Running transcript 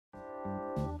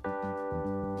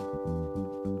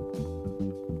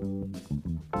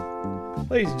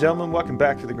Ladies and gentlemen, welcome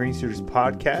back to the Green Suiters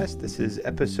Podcast. This is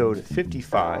episode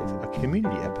 55, a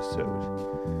community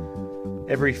episode.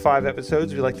 Every 5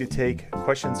 episodes, we like to take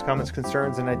questions, comments,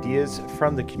 concerns, and ideas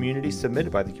from the community,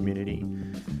 submitted by the community,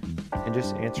 and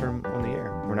just answer them on the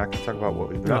air. We're not going to talk about what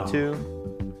we've been up to.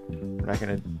 We're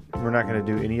not going to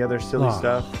do any other silly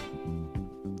stuff.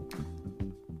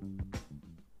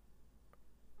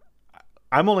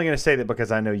 I'm only going to say that because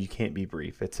I know you can't be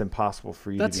brief. It's impossible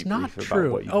for you to be brief about what you've been up to. That's not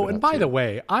true. Oh, and by the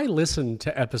way, I listened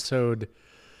to episode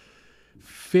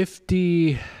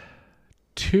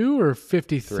 52 or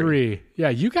 53. Yeah,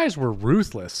 you guys were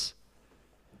ruthless.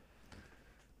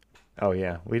 Oh,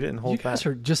 yeah. We didn't hold back. You guys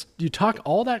are just, you talk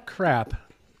all that crap.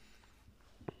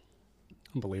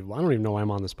 Unbelievable. I don't even know why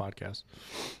I'm on this podcast.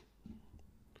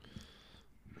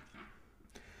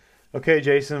 Okay,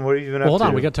 Jason, what have you been up to? Hold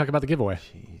on. We got to talk about the giveaway.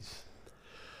 Jeez.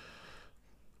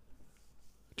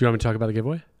 Do you want me to talk about the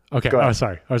giveaway? Okay. Oh,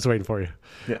 sorry. I was waiting for you.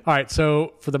 Yeah. All right.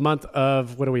 So for the month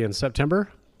of, what are we in, September?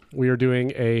 We are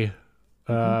doing a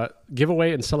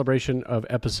giveaway in celebration of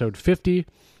episode 50.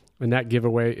 And that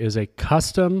giveaway is a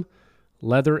custom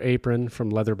leather apron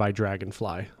from Leather by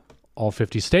Dragonfly. All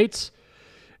 50 states.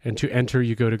 And to enter,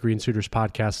 you go to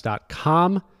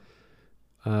greensuiterspodcast.com.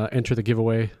 Enter the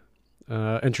giveaway.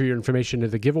 Enter your information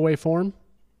into the giveaway form.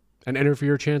 And enter for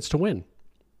your chance to win.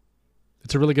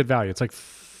 It's a really good value. It's like,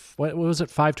 what was it,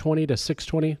 $520 to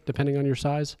 $620, depending on your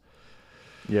size?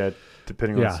 Yeah,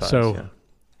 depending on the size. So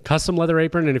custom leather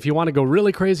apron. And if you want to go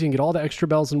really crazy and get all the extra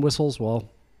bells and whistles, well,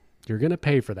 you're going to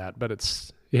pay for that. But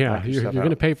it's, you're going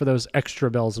to pay for those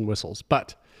extra bells and whistles.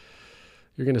 But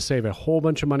you're going to save a whole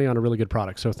bunch of money on a really good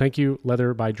product. So thank you,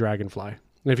 Leather by Dragonfly.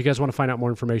 And if you guys want to find out more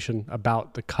information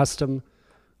about the custom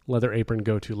leather apron,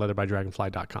 go to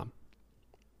leatherbydragonfly.com.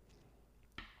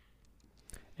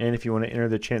 And if you want to enter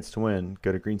the chance to win,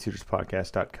 go to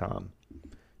greensuiterspodcast.com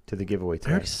to the giveaway tab.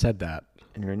 I already said that.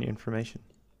 Enter any information.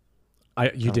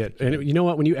 You did. And you know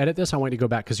what? When you edit this, I want you to go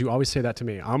back because you always say that to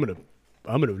me. I'm gonna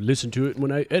listen to it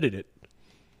when I edit it.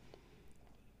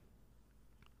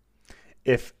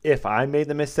 If I made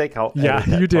the mistake, I'll edit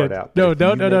that you did. Part out. No.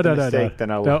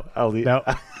 Then I'll leave. No.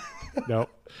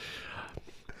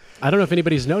 I don't know if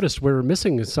anybody's noticed we're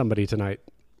missing somebody tonight.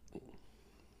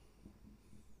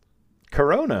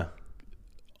 Corona.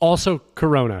 Also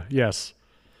Corona, yes.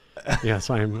 Yes,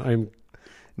 I'm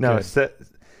No,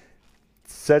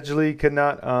 Sedgley could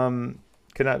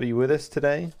not be with us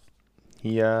today.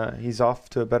 He's off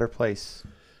to a better place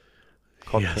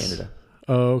called Canada.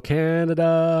 Oh,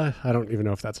 Canada. I don't even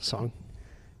know if that's a song.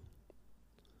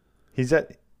 Did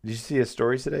you see his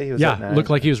stories today? He was looked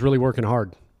like he was really working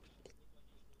hard.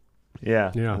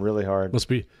 Yeah, really hard. Must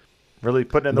be really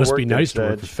putting in the work. Must be nice to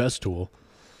work for Festool.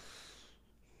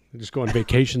 Just go on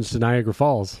vacations to Niagara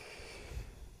Falls.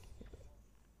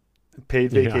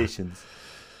 Paid vacations.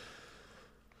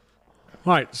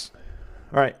 All right.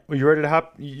 Well, you ready to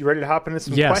hop into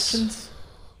some questions?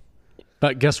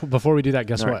 But before we do that,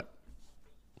 guess what?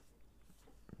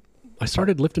 I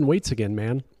started lifting weights again,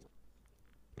 man.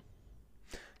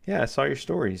 Yeah, I saw your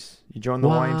stories. You joined the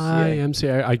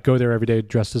YMCA. I go there every day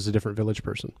dressed as a different village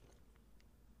person.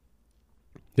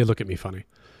 They look at me funny.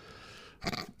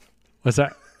 What's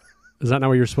that? Is that not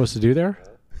what you're supposed to do there?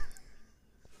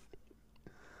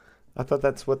 I thought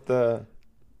that's what the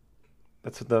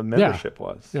membership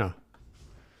was. Yeah.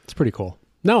 It's pretty cool.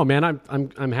 No, man,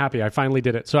 I'm happy. I finally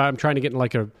did it. So I'm trying to get in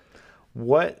like a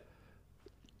What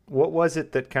was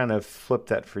it that kind of flipped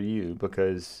that for you?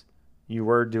 Because you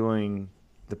were doing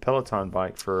the Peloton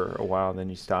bike for a while, then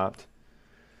you stopped.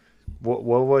 What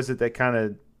was it that kind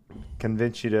of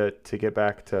convinced you to get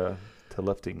back to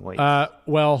lifting weights?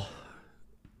 Well,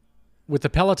 with the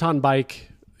Peloton bike,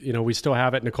 we still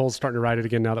have it. Nicole's starting to ride it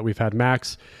again now that we've had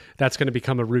Max. That's going to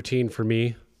become a routine for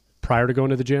me prior to going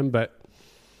to the gym. But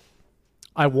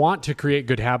I want to create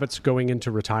good habits going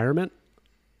into retirement.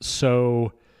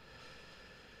 So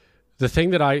the thing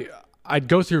that I'd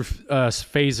go through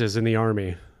phases in the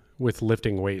Army with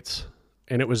lifting weights.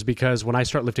 And it was because when I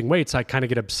start lifting weights, I kind of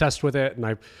get obsessed with it and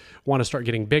I want to start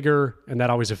getting bigger. And that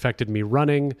always affected me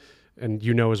running. And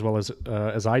as well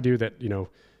as I do that, you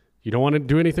don't want to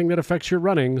do anything that affects your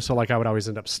running. So I would always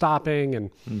end up stopping and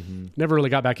never really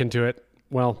got back into it.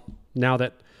 Well, now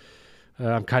that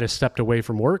I'm kind of stepped away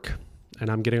from work and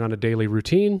I'm getting on a daily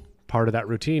routine, part of that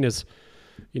routine is,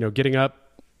 getting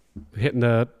up, hitting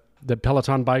the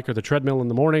Peloton bike or the treadmill in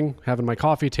the morning, having my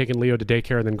coffee, taking Leo to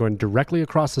daycare, and then going directly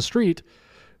across the street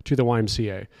to the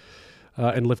YMCA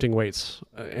and lifting weights.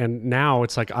 And now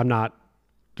it's like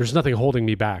there's nothing holding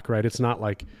me back, right? It's not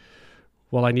like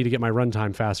well, I need to get my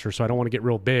runtime faster, so I don't want to get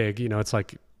real big. You know, it's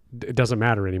like, it doesn't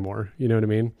matter anymore. You know what I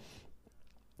mean?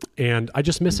 And I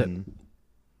just miss it.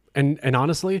 And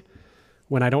honestly,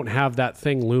 when I don't have that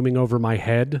thing looming over my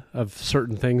head of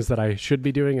certain things that I should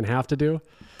be doing and have to do,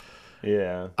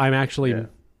 I'm actually,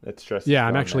 that's stress.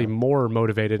 I'm actually more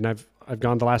motivated. And I've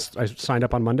gone I signed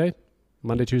up on Monday,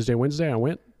 Tuesday, Wednesday. I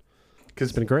went.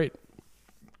 It's been great.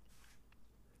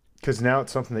 Because now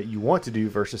it's something that you want to do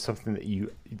versus something that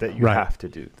you right. have to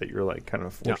do, that you're like kind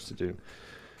of forced to do.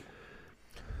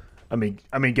 I mean,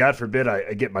 God forbid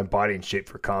I get my body in shape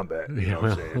for combat. You know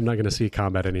what I'm saying? I'm not going to see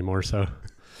combat anymore. So,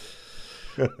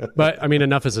 but I mean,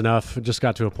 enough is enough. It just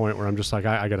got to a point where I'm just like,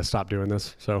 I got to stop doing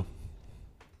this. So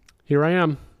here I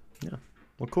am. Yeah.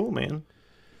 Well, cool, man.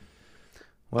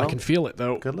 Well, I can feel it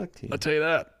though. Good luck to you. I'll tell you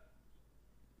that.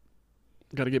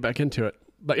 Got to get back into it.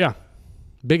 But yeah,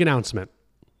 big announcement.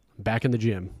 Back in the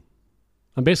gym.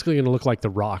 I'm basically going to look like The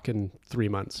Rock in 3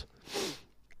 months.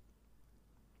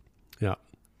 Yeah.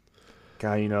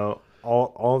 God, you know,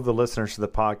 all of the listeners to the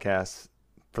podcast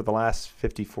for the last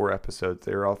 54 episodes,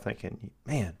 they were all thinking,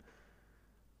 man,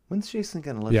 when's Jason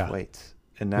going to lift weights?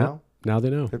 And now? Now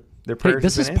they know. Their hey,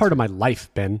 this is part of my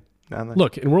life, Ben.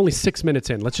 Look, and we're only 6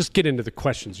 minutes in. Let's just get into the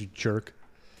questions, you jerk.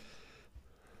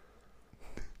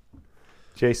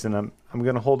 Jason, I'm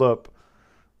going to hold up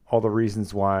all the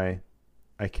reasons why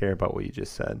I care about what you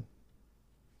just said.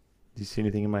 Do you see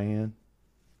anything in my hand?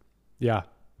 Yeah.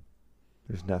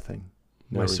 There's nothing.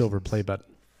 My silver play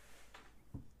button.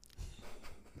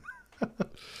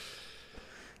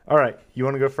 All right. You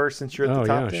want to go first since you're at the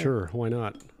top? Oh, yeah, sure. Why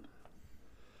not?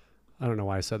 I don't know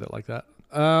why I said it like that.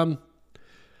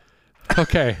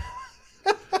 Okay.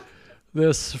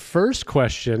 This first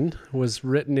question was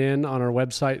written in on our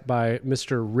website by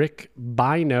Mr. Rick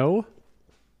Bino.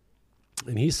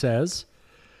 And he says,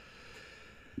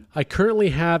 I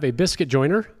currently have a biscuit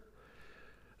joiner,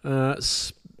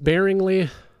 sparingly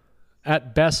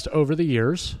at best over the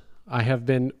years. I have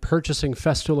been purchasing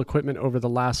Festool equipment over the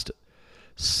last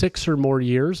 6 or more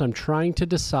years. I'm trying to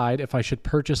decide if I should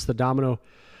purchase the Domino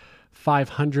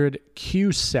 500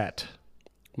 Q set.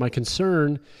 My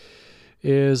concern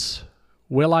is,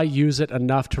 will I use it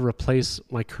enough to replace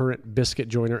my current biscuit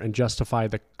joiner and justify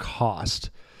the cost?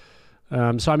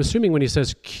 So I'm assuming when he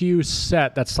says Q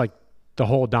set, that's like the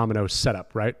whole Domino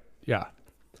setup, right? Yeah.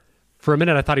 For a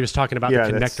minute, I thought he was talking about the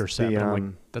connector set. I'm like,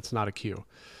 that's not a Q.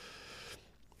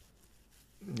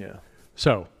 Yeah.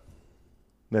 So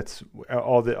that's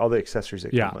all the accessories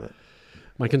that come with it.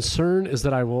 My concern is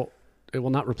that it will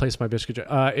not replace my biscuit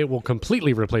joiner. It will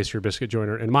completely replace your biscuit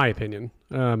joiner, in my opinion.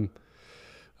 A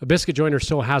biscuit joiner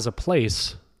still has a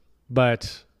place,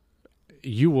 but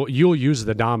you'll use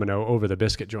the Domino over the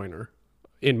biscuit joiner.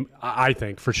 I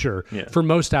think for sure, for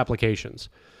most applications.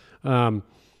 And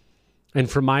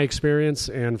from my experience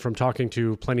and from talking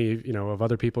to plenty, of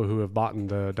other people who have bought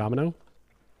the Domino,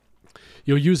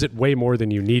 you'll use it way more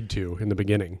than you need to in the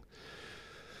beginning.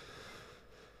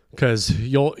 Because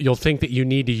you'll think that you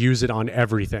need to use it on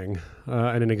everything.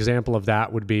 And an example of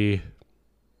that would be,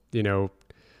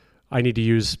 I need to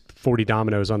use 40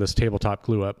 dominoes on this tabletop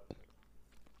glue up.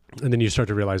 And then you start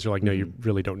to realize you're like, no, you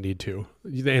really don't need to.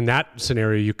 In that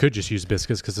scenario, you could just use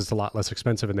biscuits because it's a lot less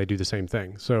expensive and they do the same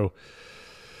thing. So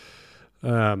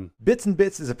Bits and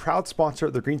Bits is a proud sponsor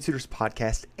of the Green Suiters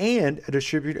podcast and a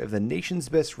distributor of the nation's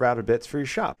best router bits for your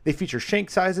shop. They feature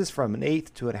shank sizes from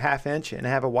 1/8 to 1/2 inch and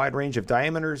have a wide range of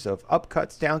diameters of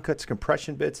upcuts, downcuts,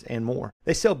 compression bits, and more.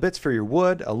 They sell bits for your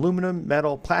wood, aluminum,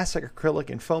 metal, plastic, acrylic,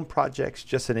 and foam projects,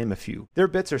 just to name a few. Their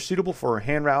bits are suitable for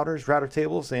hand routers, router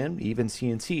tables, and even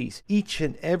CNCs. Each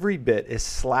and every bit is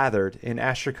slathered in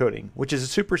Astra coating, which is a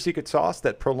super secret sauce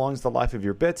that prolongs the life of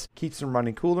your bits, keeps them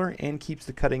running cooler, and keeps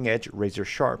the cutting edge razor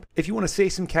sharp. If you want to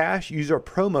save some cash, use our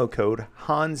promo code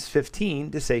HANS15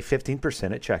 to save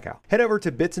 15% at checkout. Head over to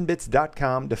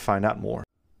bitsandbits.com to find out more.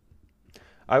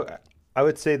 I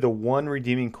would say the one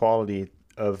redeeming quality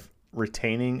of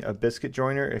retaining a biscuit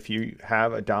joiner, if you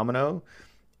have a Domino,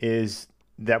 is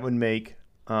that would make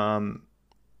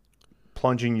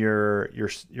plunging your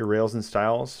rails and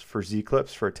stiles for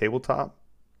Z-clips for a tabletop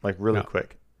like really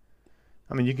quick.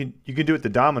 I mean, you can do it with the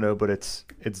Domino, but it's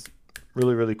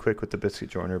really, really quick with the biscuit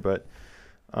joiner. But,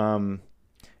 I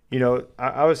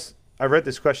read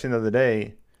this question the other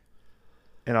day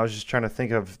and I was just trying to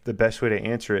think of the best way to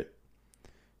answer it.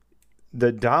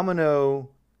 The Domino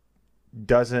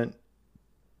doesn't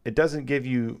give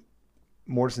you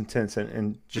mortise and tints,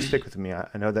 and just stick with me. I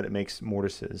know that it makes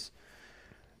mortises.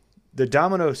 The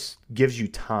Domino gives you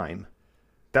time.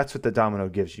 That's what the Domino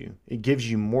gives you. It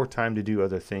gives you more time to do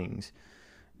other things.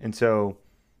 And so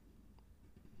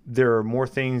there are more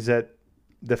things that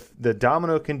the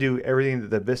domino can do everything that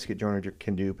the biscuit joiner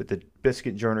can do, but the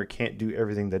biscuit joiner can't do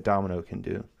everything the domino can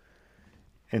do.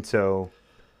 And so,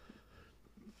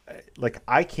 like,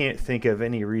 I can't think of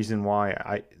any reason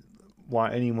why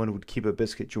anyone would keep a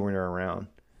biscuit joiner around,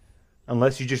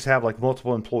 unless you just have like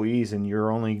multiple employees and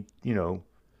you're only,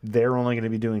 they're only going to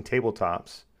be doing tabletop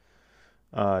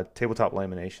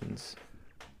laminations.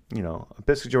 A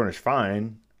biscuit joiner is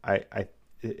fine.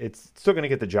 It's still going to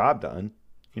get the job done.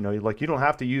 Like, you don't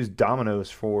have to use dominoes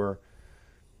for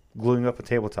gluing up a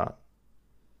tabletop.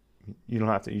 You don't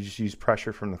have to. You just use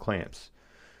pressure from the clamps.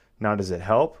 Now, does it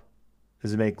help?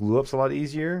 Does it make glue ups a lot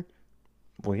easier?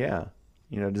 Well, yeah.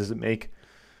 Do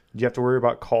you have to worry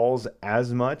about calls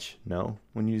as much? No,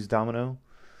 when you use domino.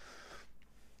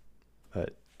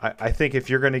 But I think if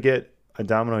you're going to get a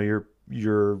domino,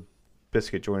 your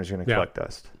biscuit joiner is going to collect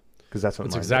dust, because that's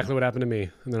exactly what happened to me.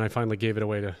 And then I finally gave it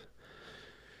away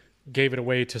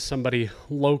to somebody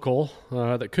local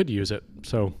that could use it.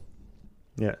 So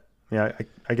yeah,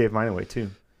 I gave mine away too.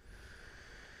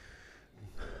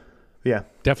 Yeah,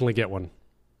 definitely get one.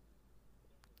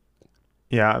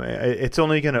 Yeah, it's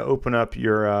only going to open up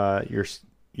your I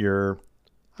don't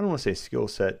want to say skill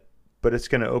set, but it's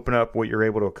going to open up what you're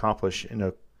able to accomplish in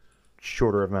a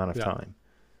shorter amount of time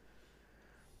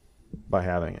by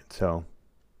having it. So,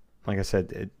 like I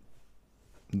said,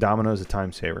 domino is a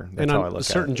time saver. That's how I look at it. And on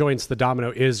certain joints, the domino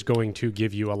is going to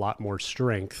give you a lot more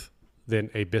strength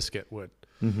than a biscuit would,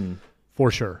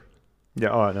 for sure. Yeah.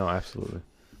 Oh no, absolutely.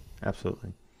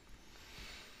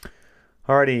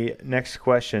 Alrighty, next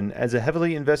question. As a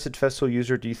heavily invested Festool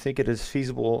user, do you think it is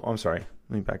feasible? I'm sorry,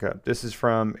 let me back up. This is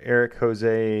from Eric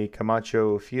Jose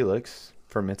Camacho Felix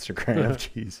from Instagram.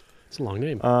 Jeez, it's a long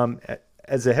name.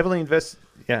 As a heavily invested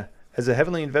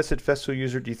Festool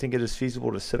user, do you think it is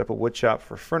feasible to set up a wood shop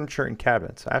for furniture and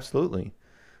cabinets? Absolutely.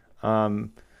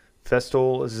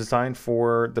 Festool is designed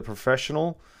for the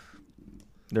professional.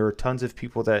 There are tons of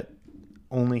people that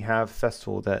only have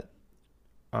Festool that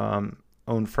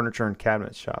own furniture and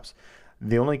cabinet shops.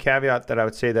 The only caveat that I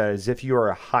would say that is if you are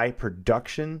a high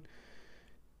production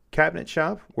cabinet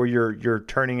shop where you're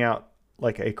turning out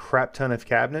like a crap ton of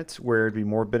cabinets, where it'd be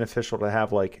more beneficial to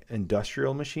have like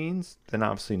industrial machines, then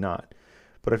obviously not.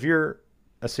 But if you're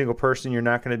a single person, you're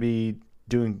not going to be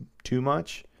doing too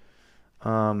much,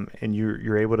 and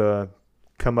you're able to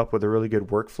come up with a really good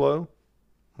workflow,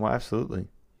 well, absolutely.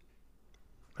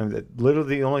 I mean,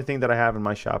 literally the only thing that I have in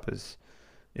my shop is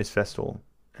Festool,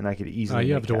 and I could easily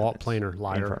you have DeWalt planer,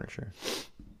 liar. Furniture.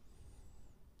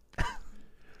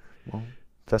 Well,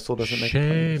 Festool doesn't make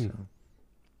Shame. So.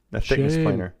 A thickness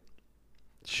planer.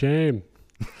 Shame.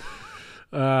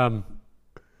 My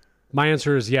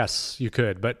answer is yes, you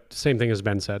could, but same thing as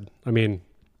Ben said. I mean,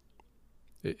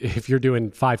 if you're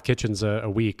doing 5 kitchens a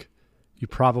week, you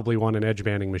probably want an edge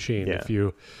banding machine. Yeah. If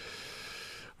you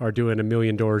are doing 1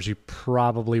 million doors, you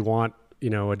probably want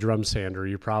a drum sander.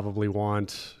 You probably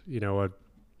want,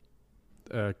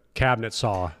 a cabinet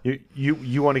saw. You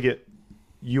want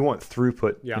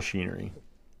throughput machinery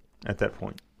at that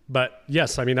point. But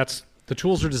yes, I mean, the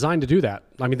tools are designed to do that.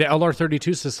 I mean, the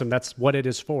LR32 system, that's what it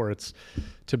is for. It's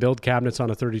to build cabinets on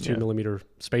a 32 millimeter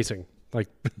spacing. Like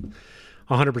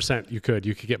 100% you could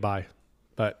get by.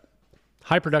 But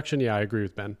high production, I agree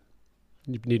with Ben.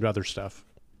 You need other stuff.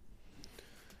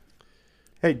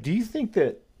 Hey, do you think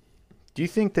that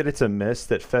it's a miss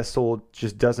that Festool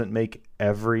just doesn't make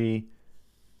every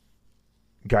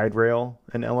guide rail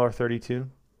an LR32?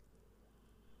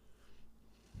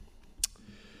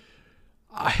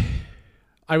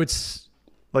 I would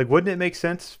wouldn't it make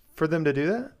sense for them to do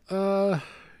that?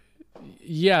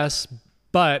 Yes,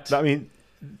 but I mean,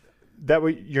 that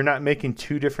way you're not making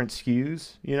 2 different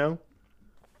SKUs.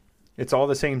 It's all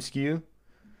the same SKU.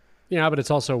 Yeah, but it's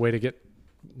also a way to get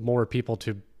more people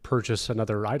to purchase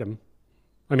another item.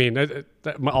 I mean,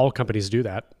 all companies do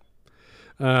that.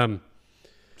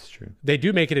 It's true. They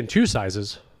do make it in 2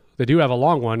 sizes. They do have a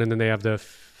long one, and then they have the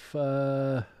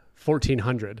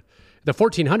 1400. The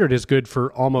 1400 is good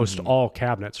for almost all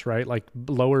cabinets, right? Like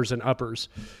lowers and uppers.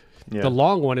 Yeah. The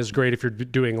long one is great if you're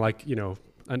doing like, an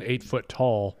 8-foot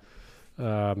tall,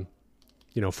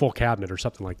 full cabinet or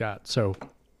something like that. So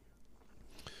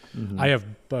I have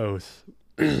both,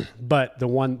 but the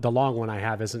long one I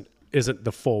have isn't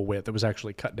the full width. It was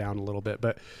actually cut down a little bit,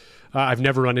 but I've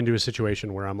never run into a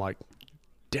situation where I'm like,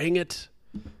 dang it,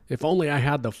 if only I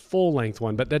had the full length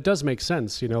one. But that does make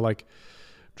sense, like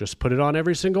just put it on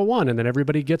every single one and then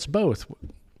everybody gets both.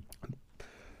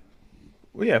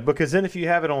 Well, yeah, because then if you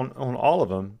have it on all of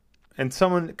them, and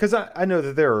because I know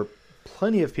that there are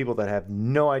plenty of people that have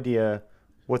no idea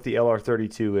what the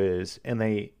LR32 is, and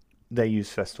they they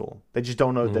use Festool. They just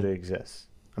don't know that it exists,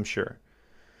 I'm sure.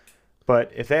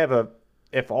 But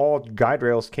if all guide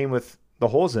rails came with the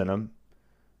holes in them,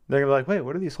 they're going to be like, wait,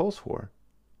 what are these holes for?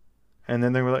 And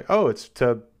then they're going to be like, oh, it's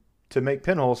to make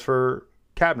pinholes for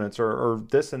cabinets or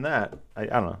this and that. I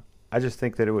don't know. I just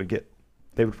think that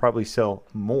they would probably sell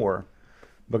more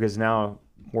because now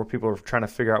more people are trying to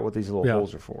figure out what these little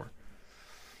holes are for.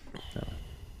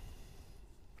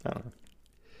 I don't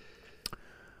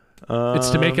know. It's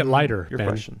to make it lighter, Your Ben.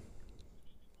 question.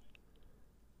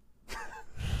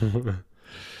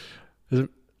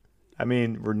 I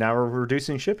mean, we're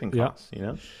reducing shipping costs, you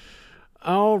know?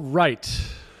 All right.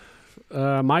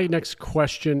 My next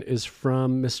question is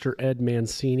from Mr. Ed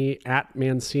Mancini at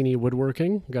Mancini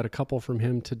Woodworking. Got a couple from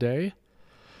him today.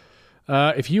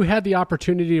 If you had the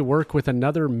opportunity to work with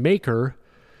another maker,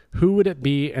 who would it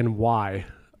be and why?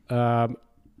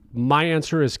 My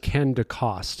answer is Ken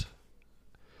DeCoste.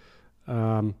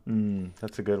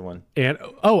 That's a good one. And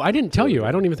I didn't tell you.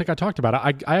 I don't even think I talked about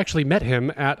it. I actually met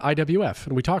him at IWF,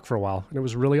 and we talked for a while, and it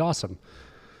was really awesome.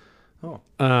 Oh,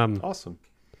 awesome.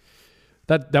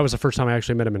 That was the first time I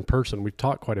actually met him in person. We've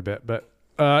talked quite a bit, but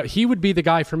he would be the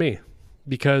guy for me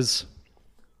because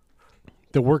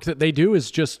the work that they do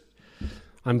is just,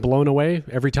 I'm blown away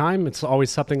every time. It's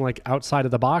always something like outside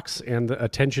of the box, and the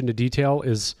attention to detail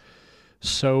is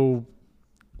so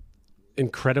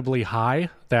incredibly high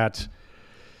that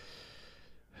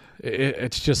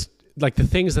it's just like the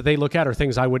things that they look at are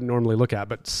things I wouldn't normally look at,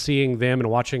 but seeing them and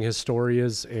watching his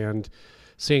stories and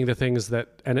seeing the things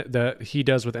that he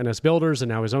does with NS Builders and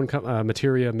now his own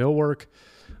Materia Millwork,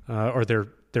 or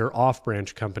their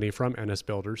off-branch company from NS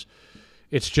Builders,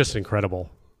 it's just incredible.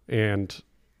 And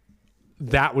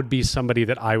that would be somebody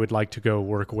that I would like to go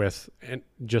work with, and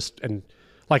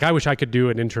like I wish I could do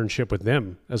an internship with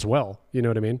them as well. You know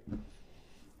what I mean?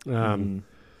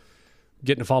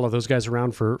 Getting to follow those guys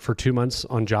around for 2 months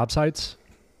on job sites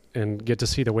and get to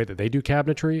see the way that they do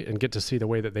cabinetry and get to see the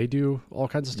way that they do all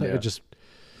kinds of stuff. Yeah.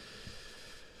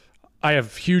 I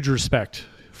have huge respect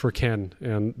for Ken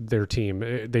and their team.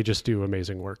 They just do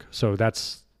amazing work. So that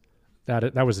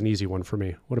was an easy one for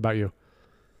me. What about you?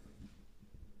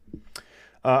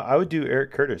 I would do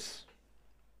Eric Curtis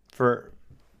for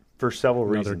several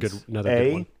reasons. Another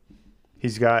good one.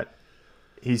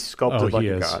 He's sculpted like he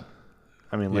a is. god.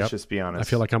 I mean, let's just be honest. I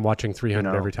feel like I'm watching 300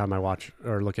 You know? every time I watch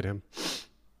or look at him.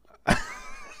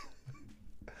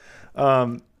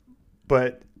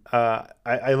 But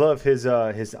I love his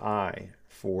eye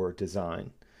for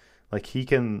design. Like he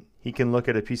can look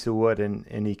at a piece of wood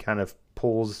and he kind of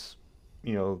pulls,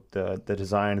 the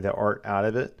design, the art out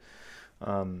of it.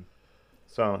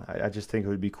 So I just think it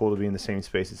would be cool to be in the same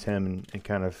space as him and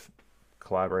kind of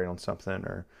collaborate on something,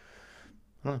 or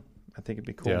I don't know. I think it'd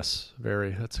be cool. Yes,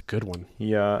 very. That's a good one.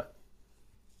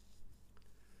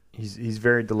 He's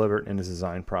very deliberate in his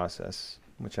design process,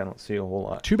 which I don't see a whole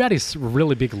lot. Too bad he's a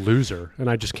really big loser, and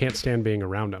I just can't stand being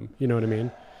around him. You know what I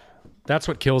mean? That's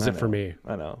what kills it for me.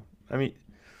 I know. I mean,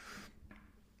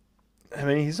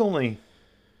 he's only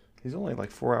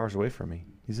like 4 hours away from me.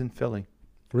 He's in Philly.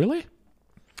 Really? You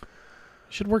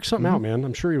should work something out, man.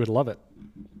 I'm sure you would love it.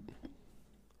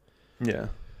 Yeah.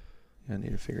 I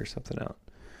need to figure something out.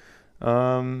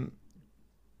 All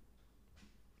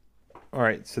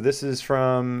right. So this is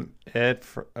from Ed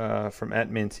from at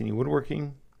Mancini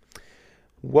Woodworking.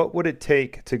 What would it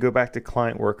take to go back to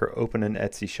client work or open an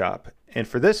Etsy shop? And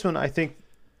for this one, I think,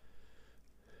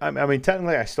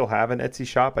 technically I still have an Etsy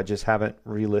shop. I just haven't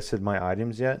relisted my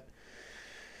items yet.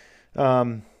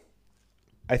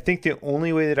 I think the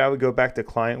only way that I would go back to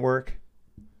client work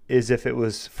is if it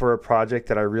was for a project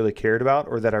that I really cared about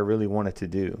or that I really wanted to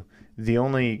do. The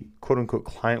only quote unquote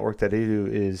client work that I do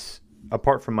is,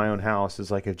 apart from my own house,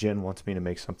 is like if Jen wants me to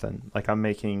make something. Like I'm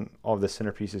making all the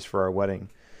centerpieces for our wedding.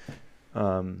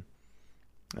 And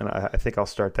I think I'll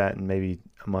start that in maybe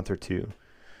a month or two.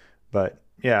 But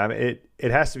yeah, it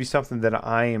has to be something that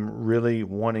I am really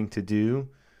wanting to do.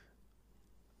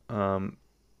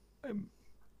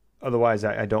 Otherwise,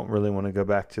 I don't really want to go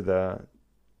back to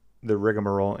the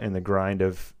rigmarole and the grind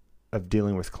of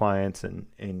dealing with clients, and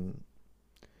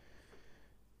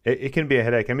it can be a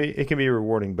headache. I mean, it can be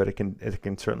rewarding, but it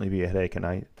can certainly be a headache, and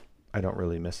I don't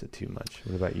really miss it too much.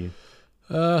 What about you?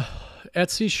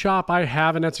 Etsy shop. I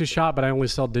have an Etsy shop, but I only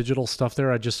sell digital stuff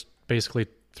there. I just basically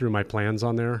threw my plans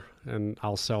on there, and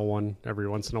I'll sell one every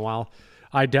once in a while.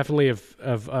 I definitely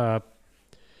have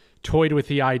toyed with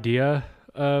the idea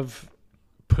of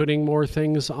putting more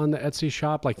things on the Etsy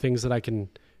shop, like things that I can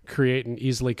create and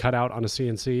easily cut out on a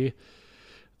CNC.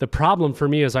 The problem for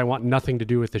me is I want nothing to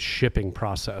do with the shipping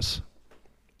process.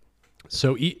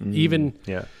 So even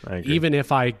I agree. even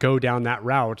if I go down that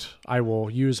route, I will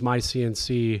use my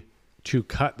CNC to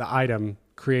cut the item,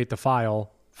 create the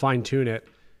file, fine tune it,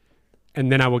 and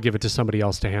then I will give it to somebody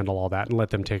else to handle all that and let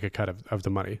them take a cut of the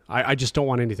money. I just don't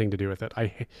want anything to do with it.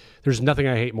 There's nothing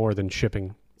I hate more than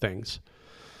shipping things.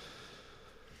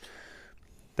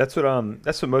 That's what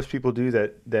most people do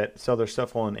that sell their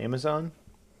stuff on Amazon,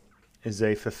 is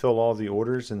they fulfill all the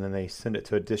orders and then they send it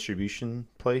to a distribution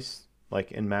place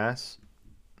like en masse,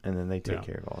 and then they take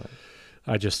care of all that.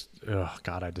 I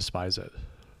despise it.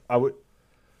 I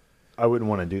wouldn't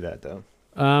want to do that though.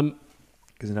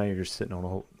 Because now you're just sitting on a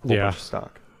whole bunch of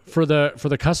stock. For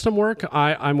the custom work,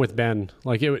 I'm with Ben.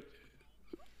 Like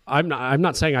I'm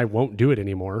not saying I won't do it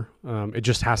anymore. It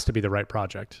just has to be the right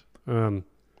project. And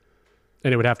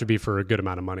it would have to be for a good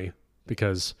amount of money,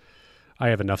 because I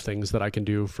have enough things that I can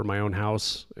do for my own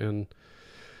house and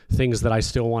things that I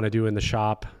still want to do in the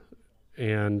shop.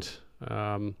 And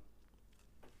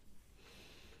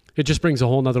it just brings a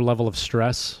whole nother level of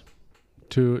stress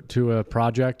to a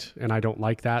project. And I don't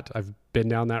like that. I've been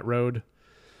down that road.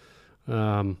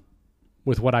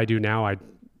 With what I do now, I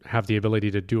have the ability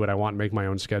to do what I want and make my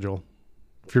own schedule.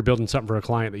 If you're building something for a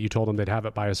client that you told them they'd have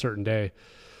it by a certain day,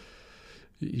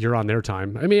 you're on their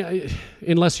time. I mean,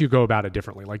 unless you go about it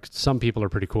differently. Like some people are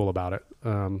pretty cool about it.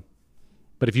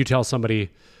 But if you tell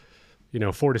somebody,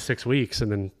 4 to 6 weeks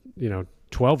and then,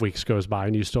 12 weeks goes by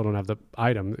and you still don't have the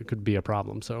item, it could be a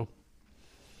problem. So.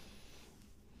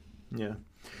 Yeah.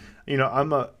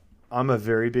 I'm a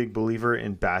very big believer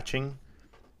in batching.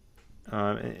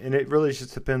 And it really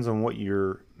just depends on what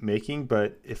you're making.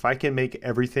 But if I can make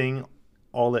everything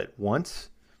all at once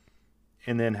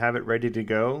and then have it ready to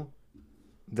go,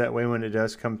 that way when it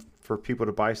does come for people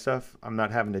to buy stuff, I'm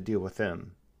not having to deal with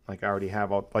them. Like I already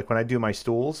have like when I do my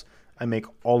stools, I make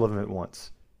all of them at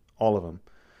once. All of them.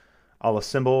 I'll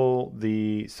assemble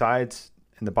the sides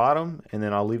and the bottom, and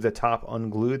then I'll leave the top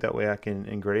unglued. That way I can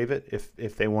engrave it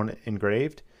if they want it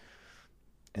engraved.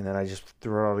 And then I just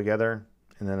throw it all together,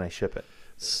 and then I ship it.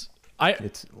 It's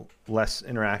less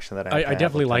interaction that I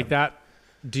definitely like that.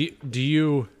 Do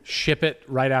you ship it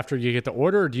right after you get the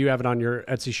order, or do you have it on your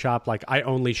Etsy shop? Like I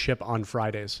only ship on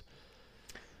Fridays.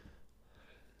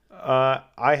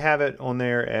 I have it on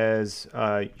there as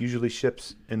usually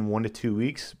ships in 1 to 2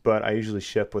 weeks, but I usually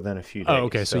ship within a few days. Oh,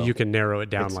 okay. So you can narrow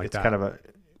it down it's that. Kind of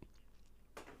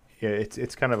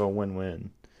it's kind of a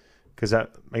win-win, because I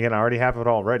already have it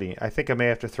all ready. I think I may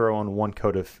have to throw on 1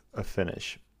 coat of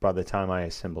finish by the time I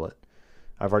assemble it.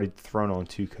 I've already thrown on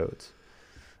 2 coats.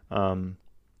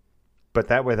 But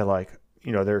that way they're like,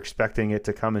 they're expecting it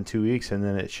to come in 2 weeks, and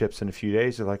then it ships in a few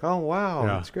days. They're like, oh wow,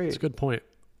 that's great. That's a good point.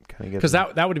 Because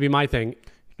that would be my thing.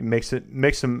 It makes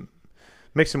them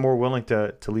more willing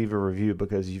to leave a review,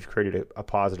 because you've created a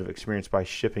positive experience by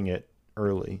shipping it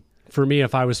early. For me,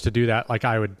 if I was to do that, like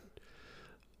I would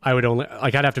only,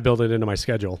 like I'd have to build it into my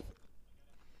schedule.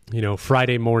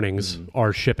 Friday mornings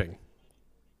are shipping,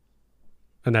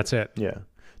 and that's it. Yeah.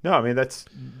 No, I mean that's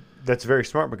very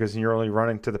smart, because you're only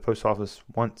running to the post office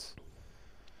once.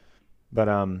 But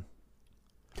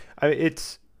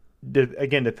it's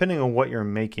again, depending on what you're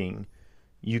making,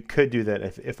 you could do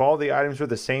that. If all the items are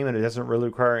the same and it doesn't really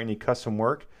require any custom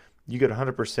work, you could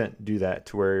 100% do that,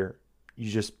 to where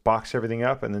you just box everything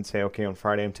up and then say, okay, on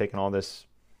Friday I'm taking all this,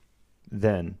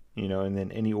 then and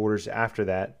then any orders after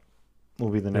that will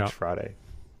be the next Friday.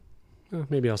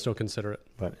 Maybe I'll still consider it,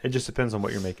 but it just depends on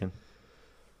what you're making.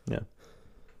 Yeah.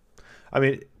 I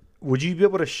mean, would you be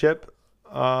able to ship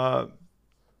crap?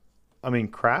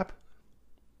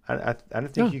 I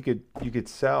don't think you could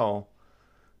sell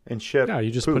and ship. Yeah, you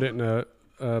just poop. put it in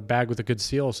a bag with a good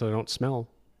seal so they don't smell.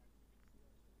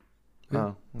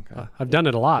 Oh, okay. I've done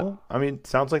it a lot. Well, I mean,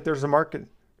 sounds like there's a market.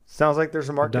 Sounds like there's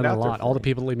a market I've done out it a lot. there. All the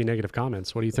people leave me negative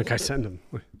comments. What do you think I send them?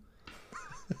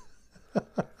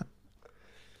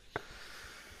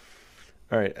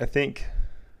 All right, I think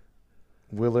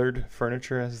Willard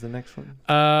Furniture has the next one.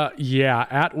 Yeah,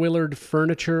 at Willard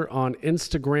Furniture on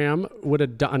Instagram.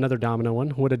 Another domino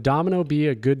one. Would a domino be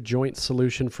a good joint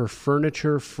solution for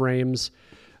furniture frames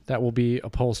that will be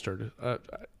upholstered?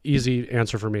 Easy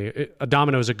answer for me. A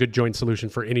domino is a good joint solution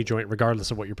for any joint, regardless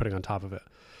of what you're putting on top of it.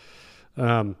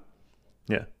 Yeah.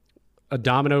 A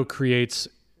domino creates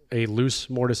a loose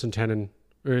mortise and tenon,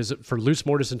 or is it for loose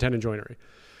mortise and tenon joinery?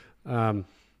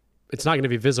 It's not going to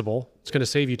be visible. It's going to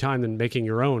save you time than making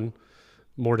your own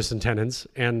mortise and tenons.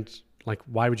 And like,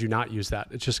 why would you not use that?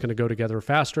 It's just going to go together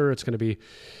faster. It's going to be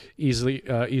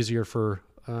easier for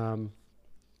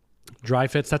dry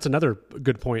fits. That's another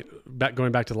good point.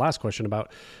 Going back to the last question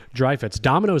about dry fits.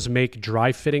 Dominoes make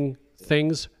dry fitting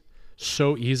things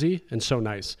so easy and so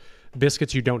nice.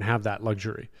 Biscuits, you don't have that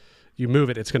luxury. You move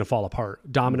it, it's going to fall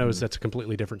apart. Dominoes, that's a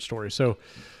completely different story. So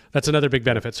that's another big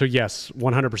benefit. So yes,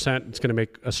 100%, it's going to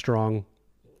make a strong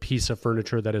piece of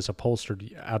furniture that is upholstered.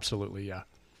 Absolutely, yeah.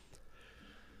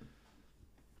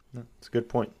 That's a good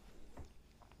point.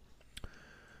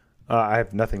 I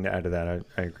have nothing to add to that.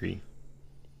 I agree.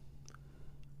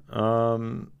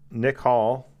 Nick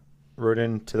Hall wrote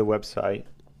into the website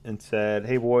and said,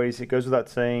 "Hey boys, it goes without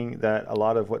saying that a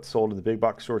lot of what's sold in the big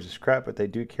box stores is crap, but they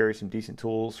do carry some decent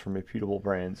tools from reputable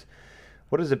brands.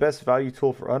 What is the best value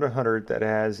tool for under 100 that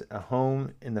has a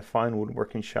home in the fine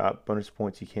woodworking shop? Bonus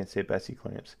points, you can't say Bessie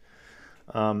clamps."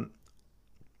 I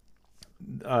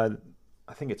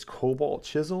think it's Cobalt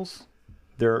chisels.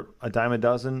 They're a dime a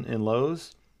dozen in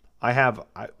Lowe's. I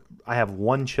have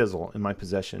one chisel in my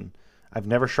possession. I've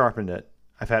never sharpened it.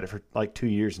 I've had it for like 2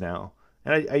 years now,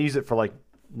 and I use it for like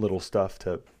little stuff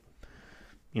to,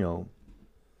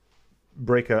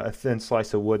 break a thin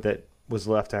slice of wood that was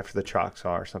left after the chalk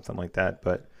saw or something like that.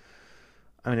 But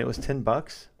I mean, it was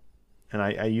 $10, and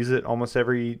I use it almost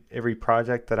every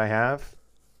project that I have.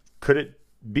 Could it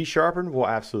be sharpened? Well,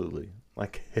 absolutely.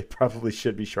 Like, it probably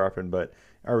should be sharpened, but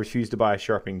I refuse to buy a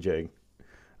sharpening jig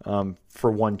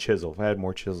for one chisel. If I had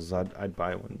more chisels, I'd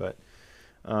buy one. But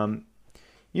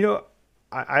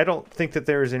I don't think that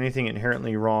there is anything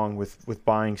inherently wrong with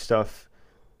buying stuff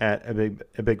at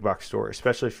a big box store,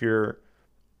 especially if you're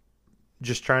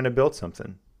just trying to build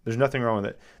something. There's nothing wrong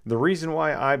with it. The reason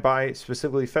why I buy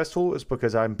specifically Festool is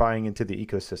because I'm buying into the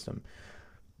ecosystem.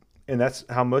 And that's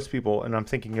how most people, and I'm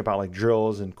thinking about like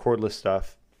drills and cordless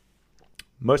stuff,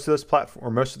 most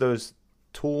of those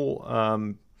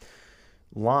tool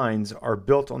lines are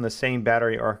built on the same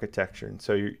battery architecture. And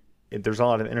so there's a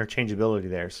lot of interchangeability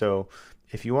there. So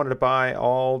if you wanted to buy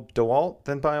all DeWalt,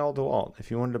 then buy all DeWalt. If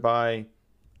you wanted to buy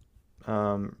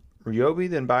Ryobi,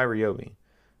 then buy Ryobi.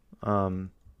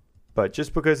 But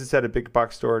just because it's at a big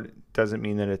box store doesn't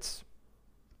mean that it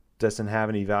doesn't have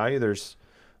any value. There's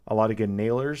a lot of good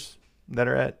nailers that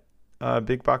are at a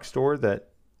big box store that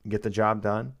get the job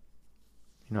done.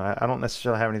 I don't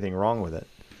necessarily have anything wrong with it.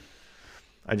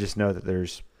 I just know that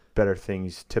there's better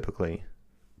things typically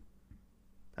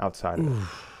outside of it.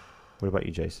 What about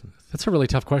you, Jason? That's a really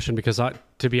tough question because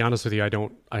to be honest with you,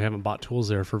 I haven't bought tools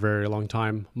there for a very long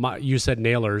time. You said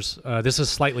nailers. This is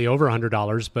slightly over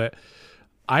 $100, but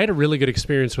I had a really good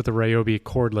experience with the Ryobi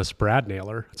cordless brad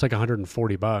nailer. It's like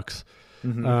 $140.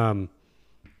 Mm-hmm.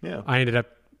 Yeah. I ended up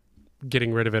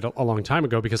getting rid of it a long time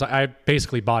ago because I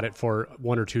basically bought it for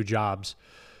one or two jobs,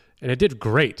 and it did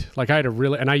great. Like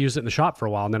and I used it in the shop for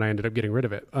a while, and then I ended up getting rid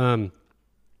of it.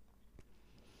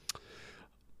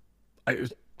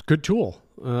 Good tool.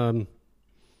 Under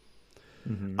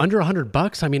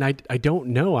 $100. I mean, I don't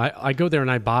know. I go there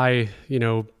and I buy,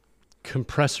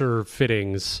 compressor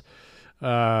fittings,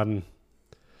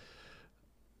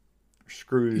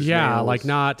 screws. Yeah. Nails. Like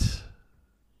not,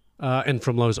 and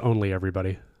from Lowe's only,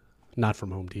 everybody, not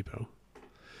from Home Depot.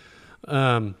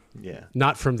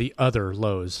 Not from the other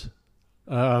Lowe's.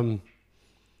 I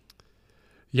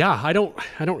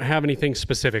don't have anything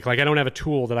specific. Like I don't have a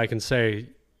tool that I can say,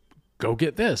 go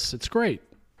get this. It's great.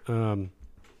 I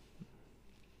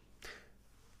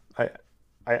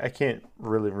can't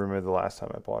really remember the last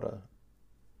time I bought a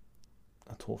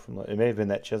tool from Lowe's. It may have been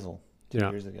that chisel 2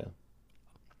 years ago.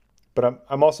 But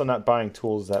I'm also not buying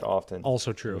tools that often.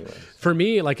 Also true. Anyways. For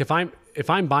me, like if I'm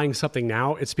buying something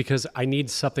now, it's because I need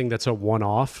something that's a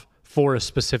one-off for a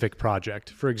specific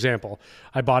project. For example,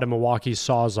 I bought a Milwaukee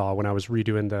Sawzall when I was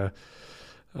redoing the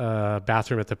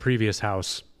bathroom at the previous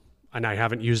house, and I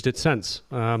haven't used it since.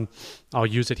 I'll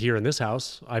use it here in this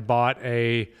house. I bought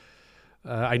I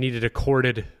needed a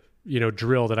corded,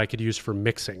 drill that I could use for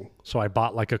mixing. So I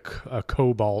bought like a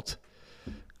Cobalt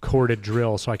corded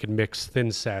drill so I could mix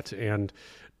thin set and,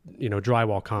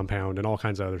 drywall compound and all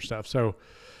kinds of other stuff. So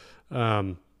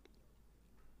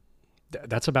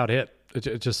that's about it.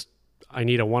 It just, I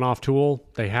need a one-off tool.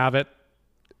 They have it,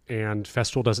 and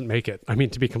Festool doesn't make it. I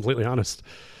mean, to be completely honest.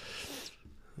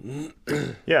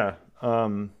 Yeah.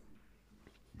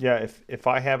 If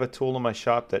I have a tool in my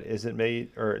shop that isn't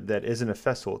made or that isn't a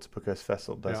Festool, it's because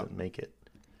Festool doesn't make it.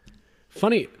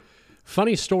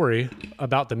 Funny story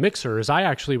about the mixer is I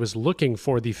actually was looking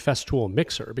for the Festool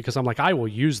mixer because I'm like, I will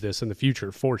use this in the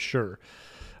future for sure,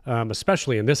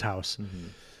 especially in this house.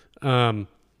 Mm-hmm.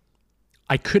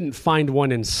 I couldn't find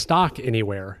one in stock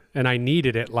anywhere, and I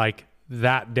needed it like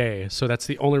that day. So that's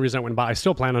the only reason I went and buy. I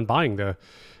still plan on buying the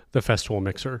Festool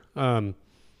mixer. And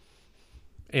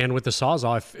with the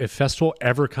Sawzall, if Festool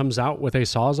ever comes out with a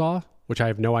Sawzall, which I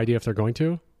have no idea if they're going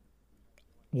to,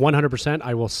 100%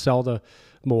 I will sell the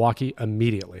Milwaukee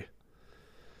immediately.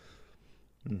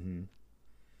 Mm-hmm.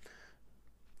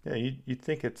 Yeah, you'd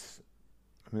think it's.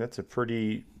 I mean, that's a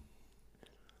pretty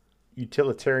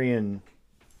utilitarian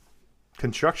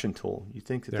construction tool. You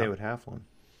think that they would have one?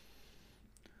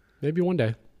 Maybe one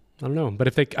day. I don't know. But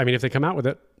if they come out with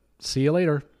it, see you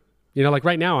later. You know, like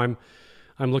right now, I'm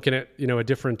looking at a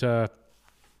different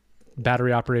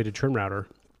battery operated trim router,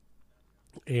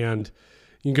 and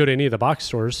you can go to any of the box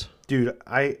stores. Dude,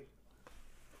 I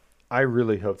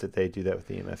really hope that they do that with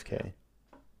the MFK.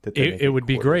 It would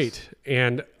be great.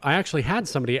 And I actually had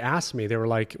somebody ask me, they were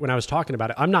like, when I was talking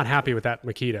about it, I'm not happy with that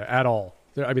Makita at all.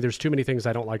 There's too many things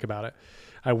I don't like about it.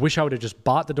 I wish I would have just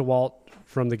bought the DeWalt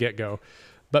from the get-go.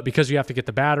 But because you have to get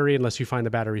the battery, unless you find the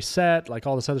battery set, like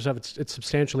all this other stuff, it's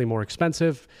substantially more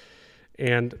expensive.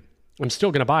 And I'm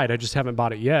still going to buy it. I just haven't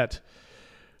bought it yet.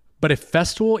 But if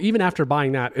Festool, even after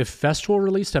buying that, if Festool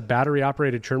released a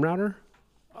battery-operated trim router,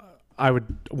 I would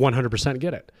 100%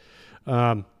 get it.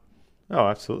 Oh,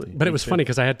 absolutely. But it was funny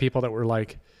because I had people that were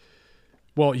like,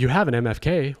 well, you have an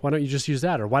MFK. Why don't you just use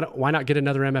that? Or why not get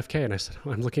another MFK? And I said,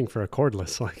 I'm looking for a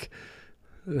cordless. Like,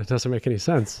 it doesn't make any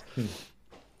sense.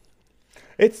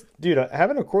 Dude,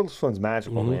 having a cordless one's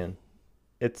magical, man.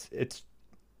 It's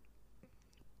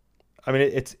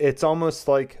almost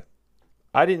like,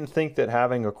 I didn't think that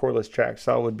having a cordless track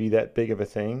saw would be that big of a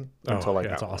thing until I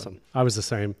got it's one. awesome. I was the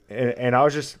same. And I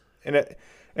was just,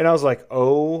 and I was like,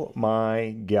 oh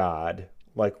my God,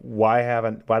 like why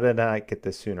didn't I get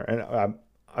this sooner? And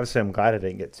obviously I'm glad I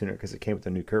didn't get it sooner because it came with a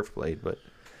new curve blade, but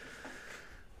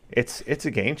it's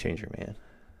a game changer, man.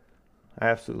 I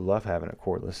absolutely love having a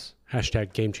cordless.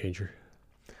 # game changer.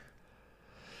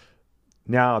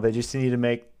 Now they just need to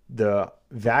make the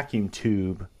vacuum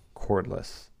tube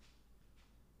cordless.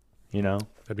 You know?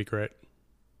 That'd be great.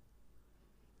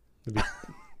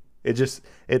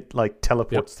 It like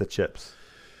teleports the chips.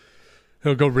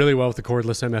 It'll go really well with the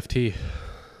cordless MFT.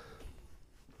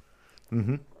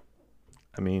 Mm-hmm.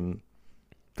 I mean,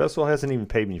 Festool hasn't even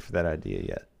paid me for that idea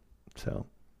yet. So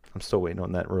I'm still waiting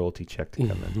on that royalty check to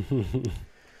come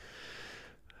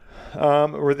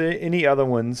in. Were there any other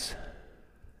ones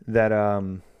that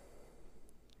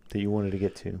you wanted to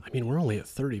get to? I mean, we're only at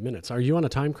 30 minutes. Are you on a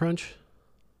time crunch?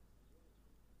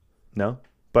 No,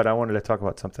 but I wanted to talk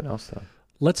about something else though.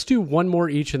 Let's do one more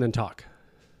each and then talk.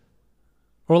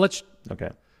 Or let's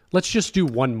just do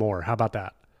one more. How about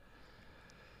that?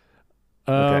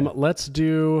 Okay. Let's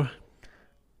do.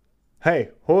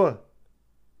 Hey, how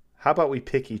about we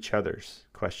pick each other's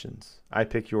questions? I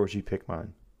pick yours, you pick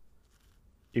mine.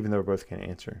 Even though we both can't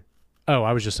answer. Oh,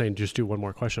 I was just saying just do one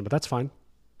more question, but that's fine.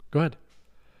 Go ahead.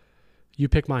 You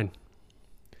pick mine.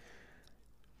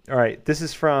 All right. This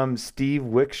is from Steve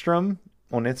Wickstrom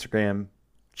on Instagram.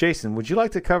 Jason, would you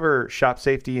like to cover shop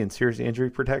safety and serious injury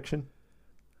protection?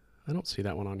 I don't see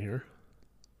that one on here.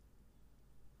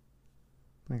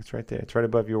 I think it's right there. It's right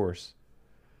above yours.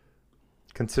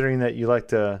 Considering that you like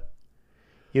to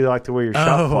wear your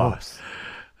shop flops.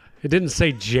 It didn't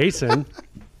say Jason.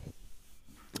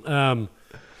 All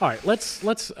right,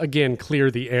 let's again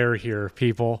clear the air here,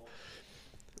 people.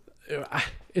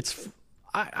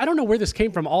 I don't know where this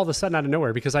came from all of a sudden out of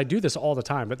nowhere because I do this all the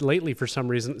time. But lately, for some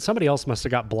reason, somebody else must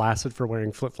have got blasted for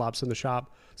wearing flip-flops in the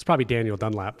shop. It's probably Daniel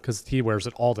Dunlap because he wears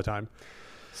it all the time.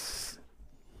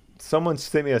 Someone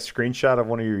sent me a screenshot of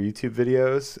one of your YouTube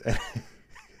videos.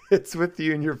 It's with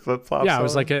you in your flip-flops. Yeah, it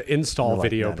was like an install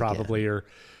video probably or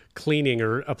cleaning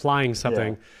or applying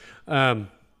something. Yeah,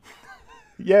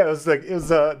 it was the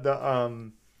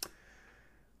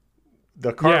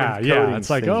carbon coating. It's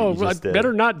like, I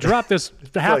better not drop this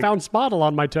half-ounce bottle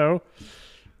on my toe.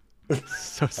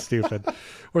 So stupid.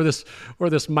 Or this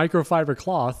microfiber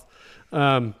cloth.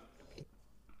 I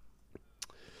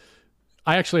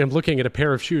actually am looking at a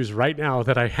pair of shoes right now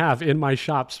that I have in my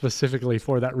shop specifically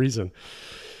for that reason.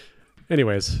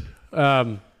 Anyways,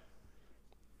 I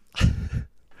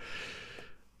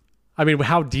mean,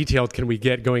 how detailed can we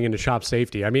get going into shop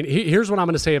safety? I mean, here's what I'm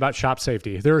going to say about shop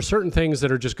safety. There are certain things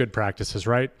that are just good practices,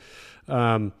 right?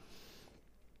 There's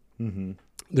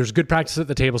good practice at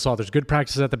the table saw. There's good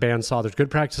practices at the bandsaw. There's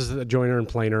good practices at the joiner and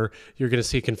planer. You're going to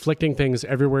see conflicting things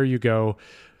everywhere you go.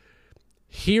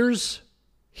 Here's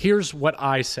what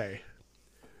I say.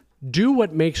 Do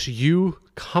what makes you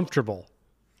comfortable,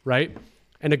 right?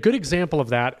 And a good example of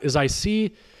that is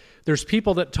there's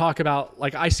people that talk about,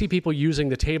 like I see people using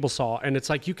the table saw and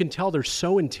it's like you can tell they're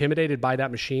so intimidated by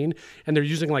that machine and they're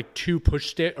using like a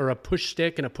push stick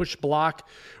and a push block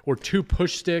or 2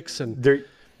 push sticks and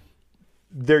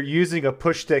they're using a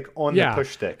push stick on the push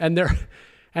stick. And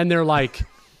they're like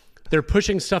they're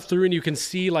pushing stuff through and you can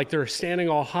see like they're standing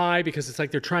all high because it's like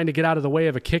they're trying to get out of the way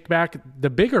of a kickback. The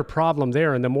bigger problem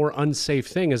there and the more unsafe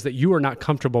thing is that you are not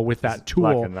comfortable with that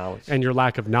tool and your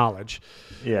lack of knowledge.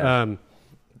 Yeah.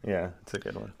 Yeah, it's a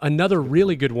good one. Another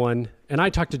really good one, and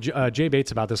I talked to Jay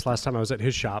Bates about this last time I was at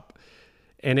his shop,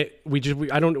 and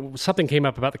something came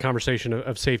up about the conversation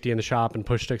of safety in the shop and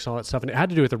push sticks and all that stuff, and it had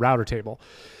to do with the router table.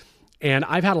 And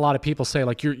I've had a lot of people say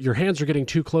like your hands are getting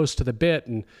too close to the bit,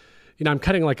 and I'm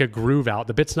cutting like a groove out.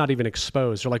 The bit's not even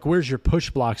exposed. They're like, where's your push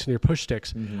blocks and your push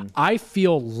sticks? Mm-hmm. I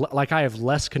feel like I have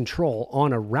less control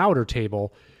on a router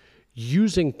table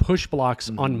using push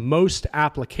blocks on most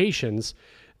applications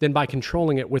than by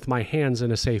controlling it with my hands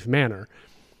in a safe manner.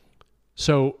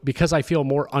 So because I feel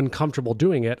more uncomfortable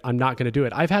doing it, I'm not going to do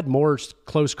it. I've had more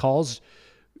close calls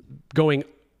going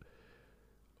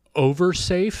over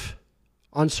safe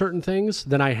on certain things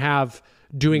than I have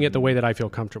doing it the way that I feel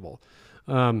comfortable.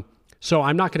 So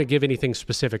I'm not going to give anything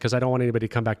specific because I don't want anybody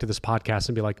to come back to this podcast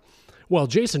and be like, well,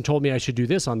 Jason told me I should do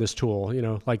this on this tool.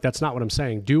 Like that's not what I'm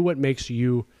saying. Do what makes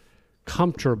you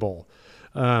comfortable.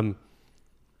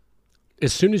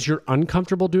 As soon as you're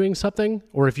uncomfortable doing something,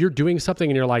 or if you're doing something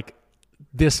and you're like,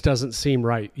 this doesn't seem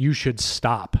right, you should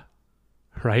stop,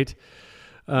 right?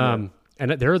 And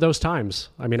there are those times.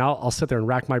 I mean, I'll sit there and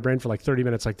rack my brain for like 30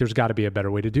 minutes, like there's got to be a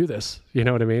better way to do this. You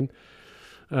know what I mean?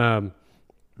 And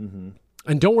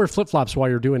don't wear flip-flops while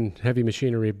you're doing heavy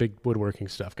machinery, big woodworking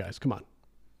stuff, guys. Come on.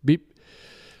 Beep.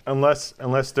 Unless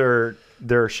they're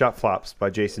shop flops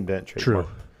by Jason Bent. Trademark.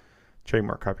 True.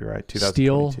 Trademark copyright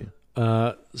 2022.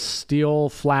 Steel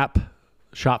flap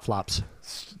shop flops.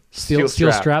 Steel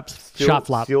straps, shop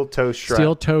flop. Steel toe strap.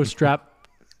 Steel toe strap.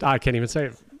 I can't even say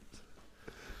it.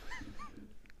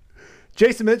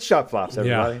 Jason Bent shop flops,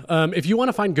 everybody. Yeah. If you want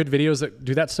to find good videos that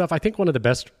do that stuff, I think one of the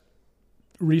best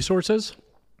resources,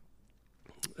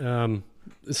 is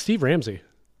Steve Ramsey.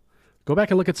 Go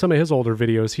back and look at some of his older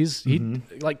videos. He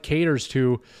like caters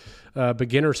to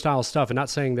beginner style stuff, and not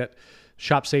saying that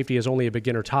shop safety is only a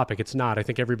beginner topic. It's not. I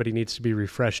think everybody needs to be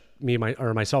refreshed,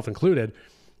 myself included.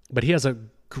 But he has a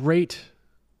great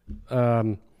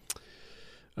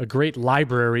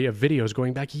library of videos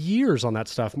going back years on that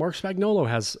stuff. Mark Spagnolo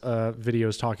has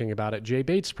videos talking about it. Jay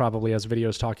Bates probably has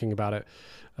videos talking about it.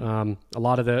 A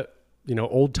lot of the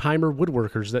old timer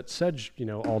woodworkers that Sedge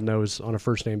all knows on a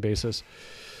first name basis.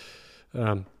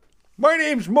 My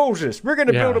name's Moses. We're going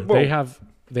to build a boat.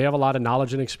 They have a lot of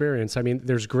knowledge and experience. I mean,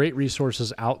 there's great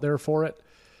resources out there for it.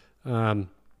 The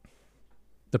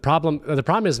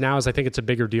problem is now I think it's a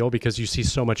bigger deal because you see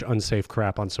so much unsafe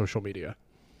crap on social media.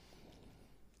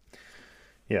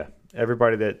 Yeah,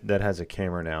 everybody that has a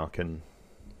camera now can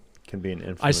be an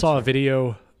influencer. I saw a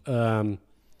video. I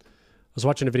was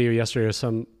watching a video yesterday of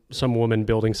some woman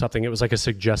building something. It was like a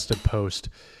suggested post.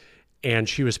 And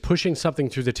she was pushing something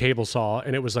through the table saw,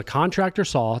 and it was a contractor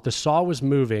saw. The saw was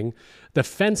moving. The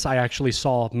fence I actually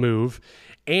saw move,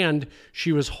 and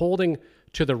she was holding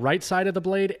to the right side of the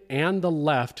blade and the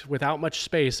left without much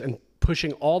space and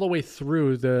pushing all the way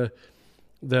through the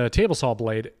table saw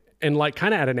blade and like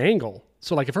kind of at an angle.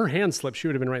 So like if her hand slipped, she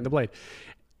would have been right in the blade.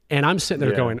 And I'm sitting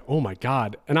there going, oh my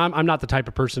God. And I'm not the type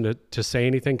of person to say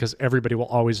anything because everybody will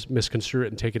always misconstrue it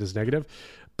and take it as negative.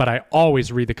 But I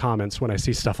always read the comments when I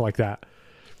see stuff like that.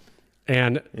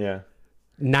 And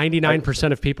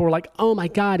 99% of people were like, oh my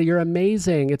God, you're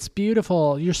amazing. It's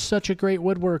beautiful. You're such a great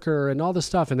woodworker and all this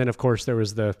stuff. And then of course there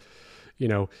was the,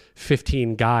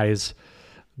 15 guys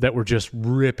that were just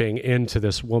ripping into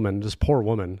this woman, this poor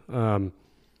woman.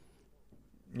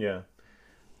 Yeah.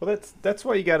 Well, that's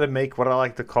why you got to make what I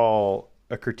like to call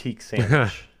a critique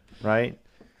sandwich, right?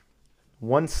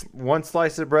 One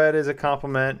slice of bread is a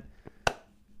compliment.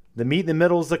 The meat in the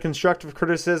middle is the constructive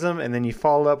criticism, and then you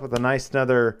follow up with a nice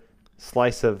another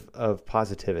slice of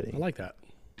positivity. I like that.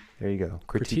 There you go.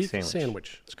 Critique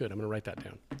sandwich. It's good. I'm going to write that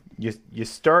down. You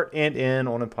start and end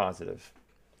on a positive.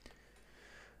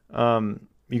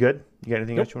 You good? You got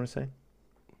anything else you want to say?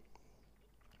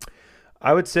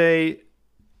 I would say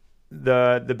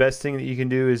the best thing that you can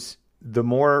do is the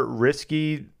more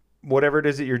risky whatever it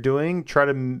is that you're doing, try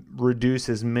to reduce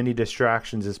as many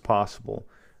distractions as possible.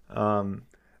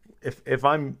 If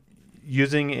I'm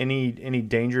using any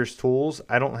dangerous tools,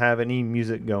 I don't have any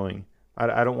music going.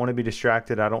 I don't want to be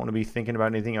distracted. I don't want to be thinking about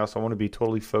anything else. I want to be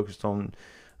totally focused on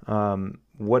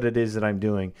what it is that I'm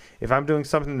doing. If I'm doing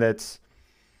something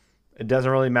it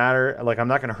doesn't really matter, like I'm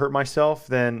not going to hurt myself,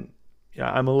 then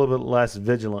I'm a little bit less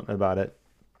vigilant about it.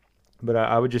 But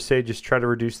I would just say just try to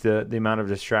reduce the amount of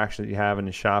distraction that you have in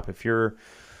the shop. If you're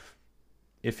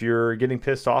getting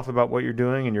pissed off about what you're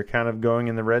doing and you're kind of going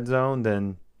in the red zone,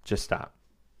 then just stop.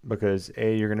 Because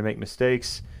A, you're going to make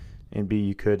mistakes, and B,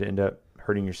 you could end up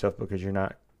hurting yourself because you're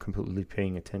not completely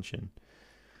paying attention.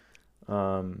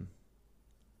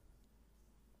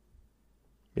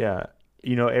 Yeah.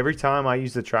 Every time I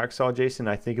use the track saw, Jason,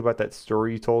 I think about that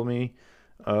story you told me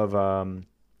of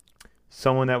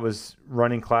someone that was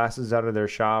running classes out of their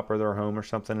shop or their home or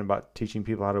something about teaching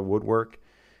people how to woodwork,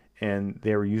 and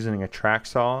they were using a track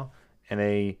saw, and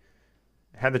they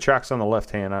had the track saw on the left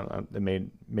hand. It may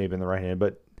have been the right hand,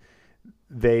 but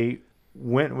they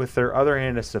went with their other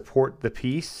hand to support the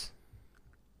piece,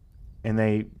 and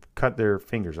they cut their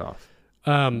fingers off.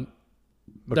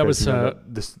 That was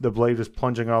the blade was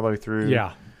plunging all the way through.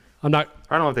 Yeah, I don't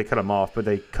know if they cut them off, but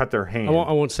they cut their hand.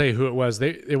 I won't say who it was.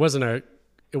 She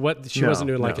wasn't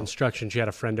doing instruction. She had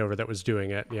a friend over that was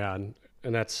doing it. Yeah, and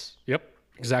that's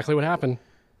exactly what happened.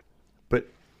 But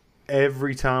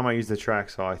every time I use the track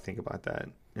saw, I think about that,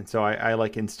 and so I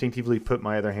like instinctively put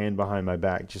my other hand behind my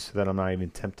back just so that I'm not even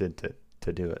tempted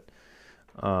to do it.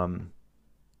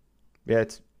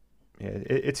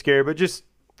 It's scary, but just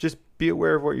be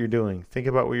aware of what you're doing. Think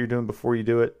about what you're doing before you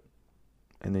do it,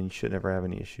 and then you should never have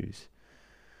any issues.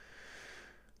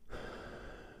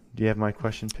 Do you have my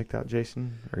question picked out,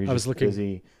 Jason? Or are you just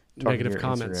busy talking negative to your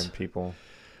comments. Instagram people?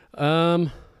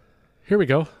 Here we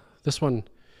go. This one,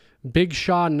 Big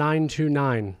Shaw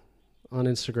 929 on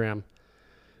Instagram.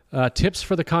 Tips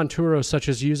for the Conturo, such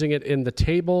as using it in the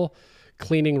table,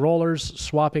 cleaning rollers,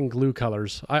 swapping glue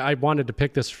colors. I wanted to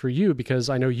pick this for you because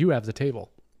I know you have the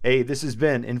table. Hey, this is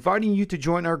Ben, inviting you to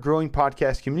join our growing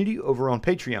podcast community over on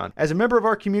Patreon. As a member of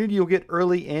our community, you'll get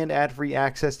early and ad-free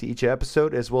access to each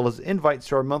episode, as well as invites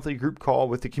to our monthly group call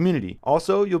with the community.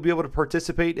 Also, you'll be able to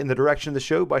participate in the direction of the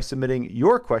show by submitting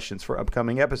your questions for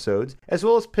upcoming episodes, as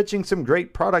well as pitching some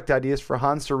great product ideas for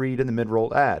Hans to read in the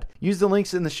mid-roll ad. Use the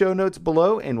links in the show notes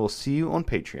below, and we'll see you on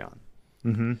Patreon.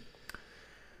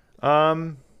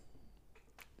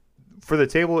 For the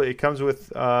table, it comes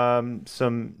with some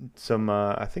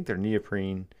I think they're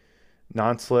neoprene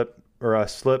non-slip or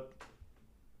slip.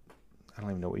 I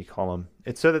don't even know what you call them.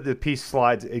 It's so that the piece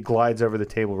glides over the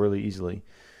table really easily.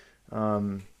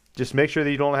 Just make sure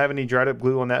that you don't have any dried up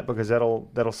glue on that, because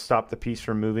that'll stop the piece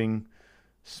from moving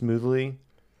smoothly.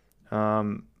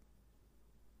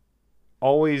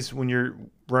 Always, when you're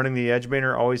running the edge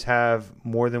bander, always have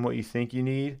more than what you think you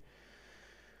need.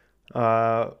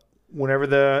 Whenever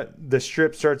the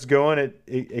strip starts going,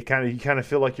 you kind of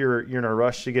feel like you're in a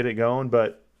rush to get it going,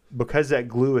 but because that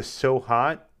glue is so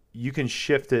hot, you can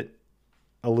shift it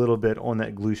a little bit on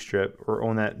that glue strip or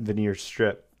on that veneer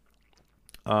strip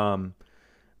right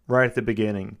at the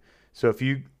beginning. So if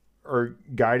you are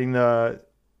guiding the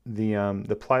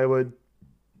plywood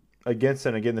against,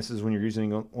 and again, this is when you're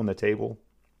using it on the table,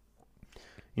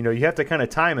 you have to kind of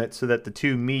time it so that the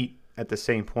two meet at the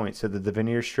same point, so that the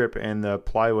veneer strip and the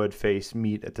plywood face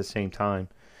meet at the same time.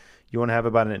 You want to have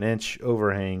about an inch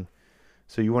overhang,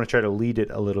 so you want to try to lead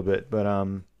it a little bit. But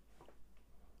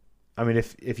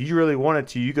if you really wanted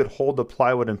to, you could hold the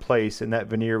plywood in place, and that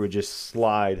veneer would just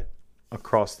slide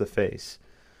across the face.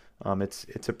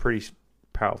 It's a pretty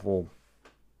powerful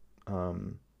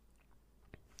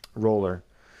roller,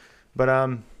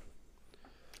 but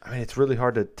it's really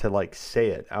hard to like say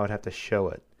it. I would have to show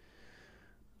it.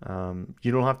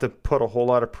 You don't have to put a whole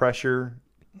lot of pressure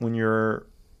when you're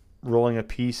rolling a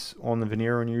piece on the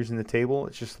veneer when you're using the table.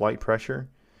 It's just light pressure.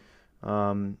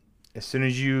 As soon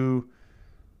as you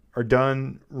are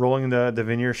done rolling the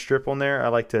veneer strip on there, I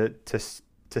like to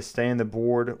stand the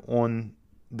board on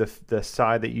the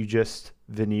side that you just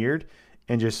veneered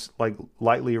and just like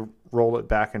lightly roll it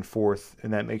back and forth,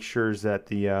 and that makes sure that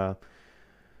the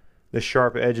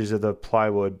sharp edges of the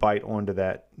plywood bite onto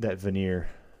that veneer.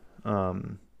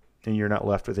 And you're not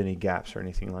left with any gaps or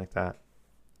anything like that,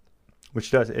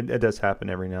 which does happen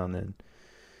every now and then.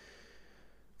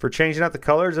 For changing out the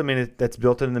colors, that's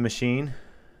built into the machine.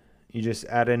 You just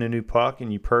add in a new puck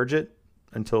and you purge it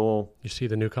until you see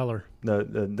the new color.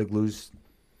 The glues,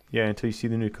 until you see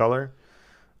the new color.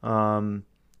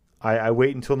 I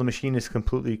wait until the machine is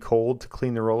completely cold to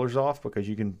clean the rollers off, because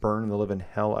you can burn the living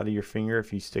hell out of your finger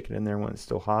if you stick it in there when it's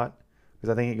still hot. Because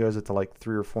I think it goes up to like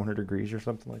 300 or 400 degrees or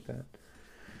something like that.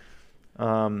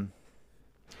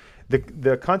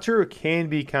 The Conturo can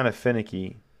be kind of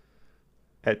finicky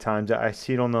at times. I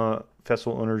see it on the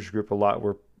Festival Owners group a lot,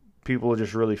 where people are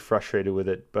just really frustrated with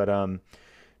it. But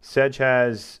Sedge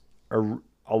has a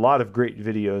lot of great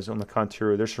videos on the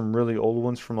Conturo. There's some really old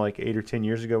ones from like 8 or 10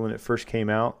 years ago when it first came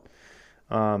out.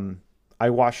 I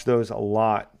watched those a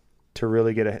lot to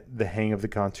really get the hang of the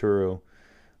Conturo.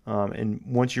 And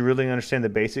once you really understand the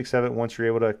basics of it, once you're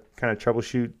able to kind of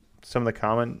troubleshoot some of the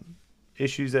common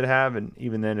issues that have, and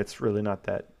even then it's really not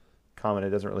that common. It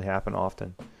doesn't really happen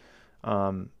often.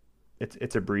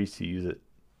 It's a breeze to use it.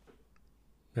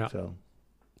 Yeah. So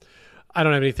I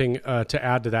don't have anything to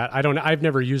add to that. I've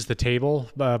never used the table,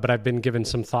 but I've been given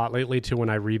some thought lately to when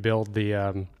I rebuild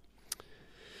the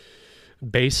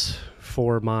base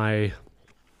for my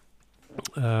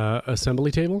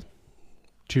assembly table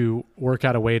to work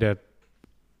out a way to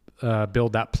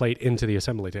build that plate into the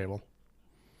assembly table.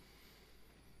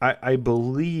 I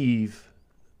believe,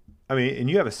 I mean, and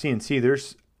you have a CNC.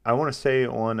 There's, I want to say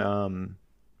on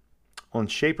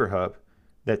Shaper Hub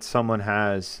that someone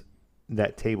has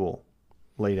that table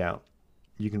laid out.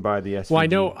 You can buy the SVG. Well, I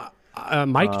know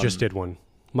Mike just did one.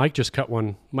 Mike just cut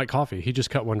one. Mike Coffey. He just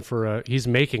cut one for. He's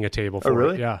making a table for Oh,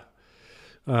 really? it. Yeah.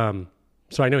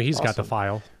 So I know he's got the Awesome.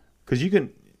 file. Because you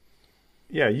can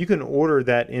order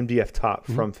that MDF top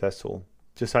from Festool,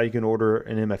 just how you can order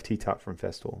an MFT top from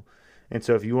Festool. And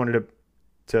so if you wanted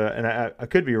to and I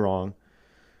could be wrong,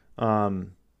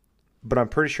 but I'm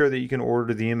pretty sure that you can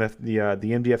order the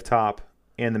MDF top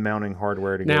and the mounting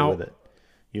hardware to go with it.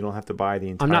 You don't have to buy the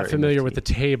entire. I'm not familiar MFT. with the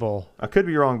table. I could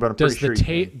be wrong, but I'm pretty sure.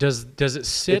 Does it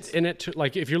sit in it?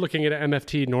 Like if you're looking at an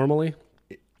MFT normally,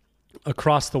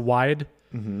 across the wide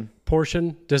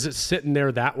portion, does it sit in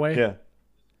there that way? Yeah.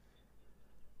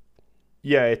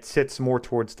 Yeah, it sits more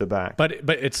towards the back.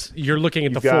 But you're looking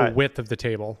at the full width of the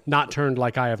table, not turned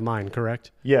like I have mine, correct?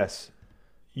 Yes.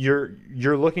 You're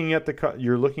looking at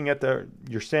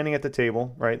you're standing at the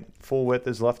table, right? Full width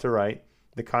is left to right.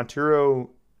 The Conturo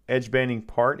edge banding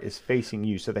part is facing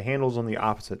you, so the handle's on the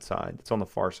opposite side. It's on the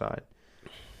far side.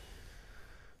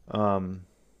 I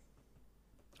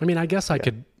mean, I guess I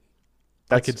could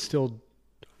still.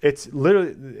 It's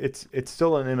literally it's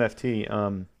still an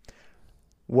MFT.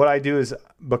 What I do is,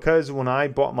 because when I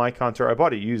bought my Conturo, I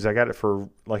bought it used. I got it for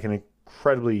like an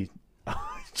incredibly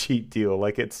cheap deal.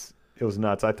 Like it was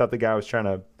nuts. I thought the guy was trying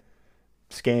to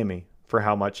scam me for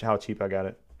how cheap I got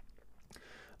it.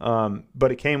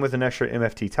 But it came with an extra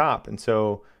MFT top, and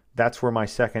so that's where my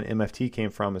second MFT came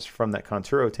from, is from that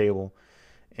Conturo table.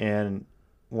 And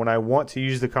when I want to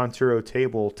use the Conturo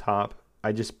table top,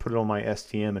 I just put it on my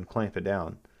STM and clamp it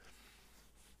down.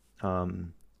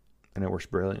 And it works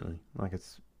brilliantly. Like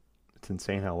it's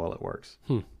insane how well it works.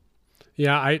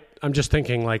 Yeah, I'm just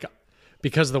thinking, like,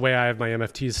 because of the way I have my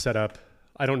MFTs set up,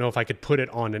 I don't know if I could put it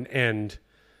on an end,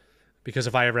 because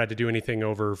if I ever had to do anything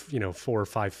over 4 or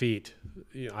 5 feet,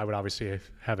 I would obviously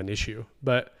have an issue.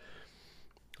 But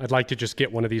I'd like to just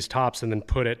get one of these tops and then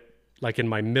put it like in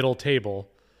my middle table,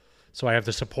 so I have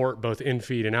the support both in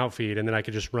feed and out feed, and then I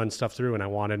could just run stuff through when I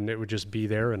wanted, and it would just be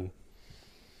there. And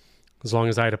as long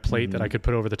as I had a plate that I could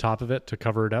put over the top of it to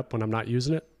cover it up when I'm not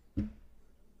using it,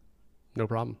 no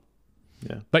problem.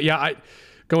 Yeah. But yeah,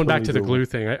 going back to the glue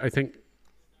thing, I think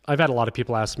I've had a lot of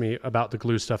people ask me about the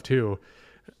glue stuff too.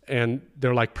 And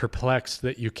they're like perplexed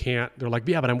that you can't, they're like,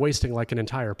 yeah, but I'm wasting like an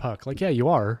entire puck. Like, yeah, you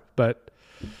are, but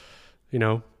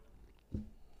you're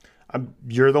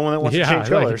the one that wants to change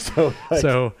colors.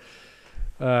 So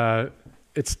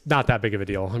it's not that big of a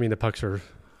deal. I mean,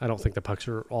 I don't think the pucks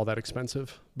are all that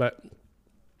expensive, but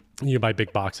you buy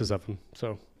big boxes of them.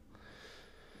 So,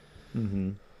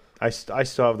 I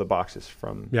still have the boxes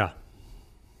from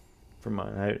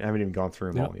mine. I haven't even gone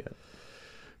through them all yet.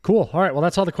 Cool. All right. Well,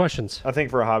 that's all the questions. I think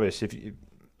for a hobbyist,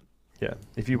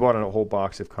 if you bought a whole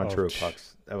box of Conturo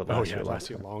pucks, that would last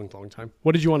you a long, long time.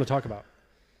 What did you want to talk about?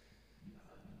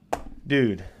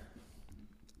 Dude,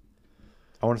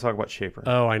 I want to talk about Shaper.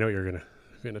 Oh, I know what you're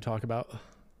gonna talk about.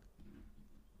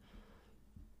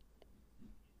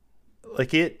 And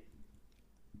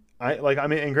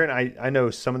granted, I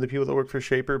know some of the people that work for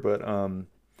Shaper, but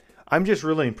I'm just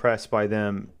really impressed by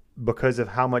them because of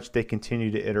how much they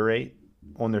continue to iterate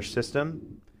on their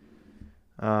system.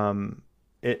 And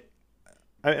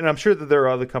I'm sure that there are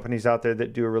other companies out there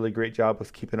that do a really great job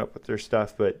with keeping up with their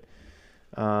stuff, but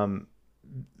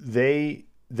they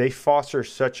foster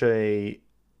such it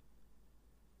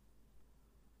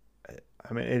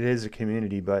is a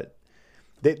community, but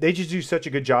they just do such a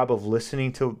good job of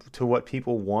listening to what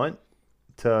people want,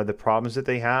 to the problems that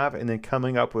they have, and then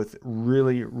coming up with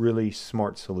really, really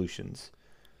smart solutions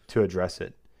to address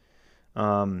it.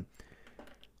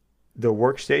 The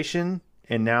workstation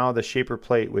and now the Shaper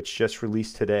plate, which just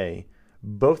released today,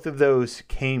 both of those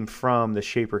came from the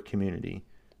Shaper community.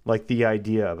 Like the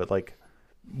idea of it, like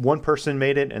one person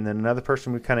made it, and then another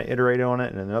person would kind of iterate on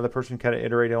it, and another person kind of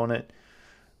iterate on it.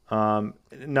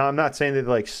 Now, I'm not saying that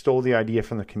they like stole the idea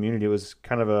from the community. It was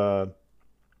kind of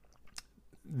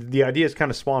the idea is kind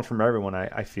of spawned from everyone,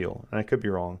 I feel, and I could be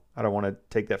wrong. I don't want to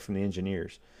take that from the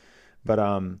engineers, but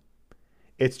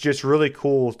it's just really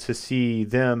cool to see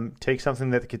them take something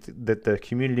that the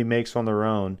community makes on their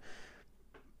own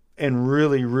and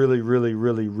really, really, really,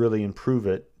 really, really improve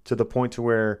it to the point to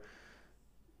where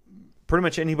pretty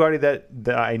much anybody that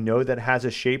I know that has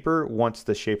a shaper wants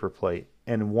the shaper plate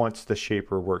and wants the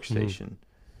shaper workstation.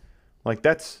 Like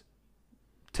that's,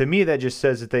 to me, that just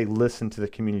says that they listen to the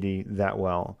community that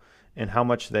well and how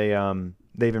much they've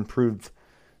improved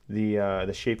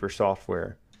the shaper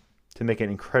software to make it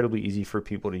incredibly easy for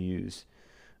people to use.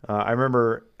 I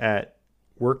remember at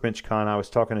WorkbenchCon, I was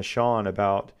talking to Sean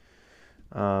about,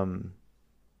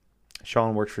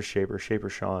 Sean works for Shaper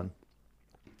Sean.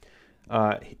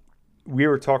 We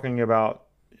were talking about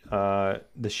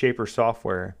the Shaper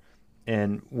software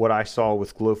and what I saw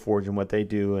with Glowforge and what they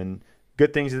do and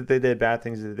good things that they did, bad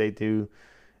things that they do,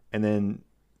 and then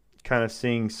kind of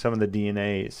seeing some of the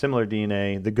DNA, similar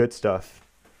DNA, the good stuff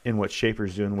in what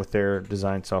Shaper's doing with their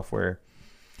design software.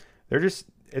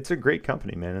 It's a great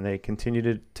company, man, and they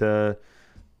continue to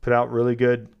put out really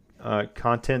good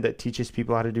content that teaches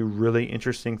people how to do really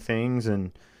interesting things,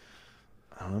 and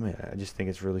I don't know, man, I just think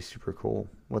it's really super cool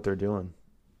what they're doing,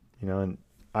 and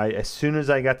as soon as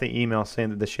I got the email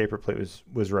saying that the Shaper plate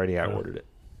was ready, I ordered it.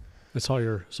 I saw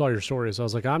your stories. I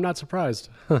was like, I'm not surprised.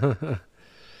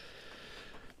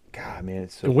 God, man,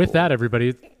 it's so and with cool. that,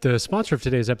 everybody, the sponsor of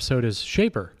today's episode is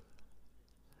Shaper.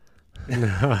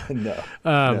 No.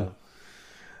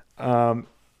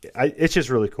 It's just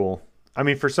really cool. I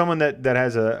mean, for someone that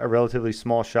has a relatively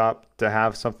small shop to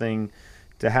have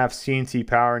CNC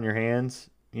power in your hands,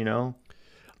 it's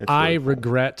I really cool.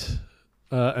 regret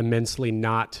immensely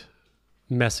not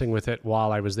messing with it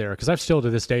while I was there, because I've still to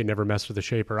this day never messed with the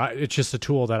Shaper. It's just a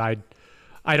tool that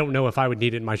I don't know if I would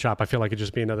need it in my shop. I feel like it'd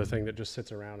just be another thing that just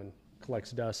sits around and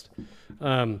collects dust.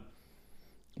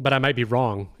 But I might be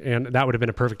wrong, and that would have been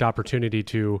a perfect opportunity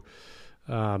to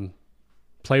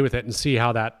play with it and see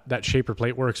how that Shaper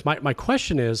plate works. My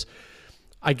question is,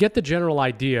 I get the general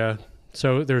idea.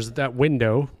 So there's that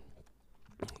window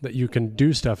that you can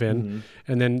do stuff in,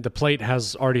 and then the plate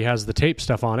already has the tape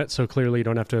stuff on it, so clearly you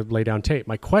don't have to lay down tape.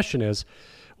 My question is,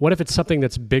 what if it's something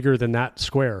that's bigger than that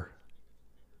square?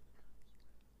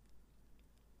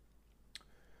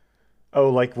 Oh,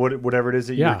 like whatever it is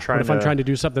that you're trying to... What if I'm trying to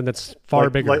do something that's far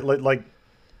bigger? Like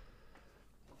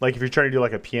if you're trying to do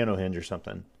like a piano hinge or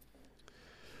something.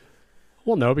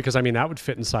 Well, no, because I mean that would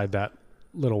fit inside that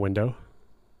little window.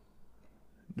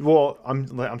 Well,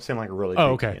 I'm saying like a really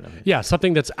big piano hinge. Yeah,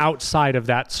 something that's outside of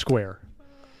that square.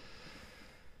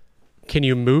 Can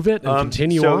you move it and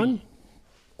continue on?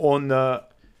 On the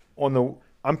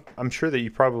I'm sure that you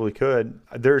probably could.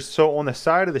 On the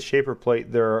side of the Shaper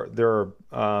plate there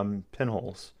are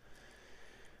pinholes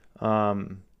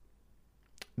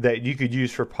that you could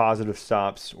use for positive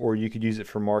stops, or you could use it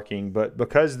for marking. But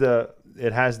because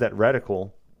it has that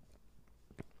reticle,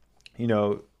 I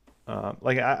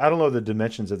don't know the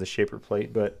dimensions of the Shaper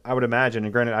plate, but I would imagine,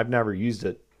 and granted I've never used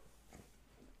it,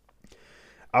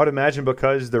 I would imagine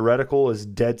because the reticle is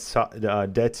dead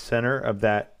center of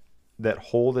that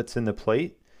hole that's in the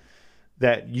plate,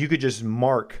 that you could just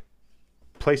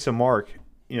place a mark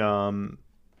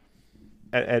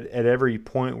at every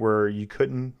point where you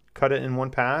couldn't cut it in one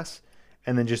pass,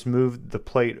 and then just move the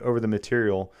plate over the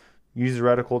material. Use the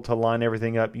reticle to line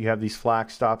everything up. You have these flak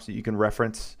stops that you can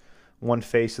reference one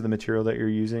face of the material that you're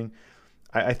using.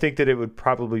 I think that it would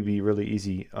probably be really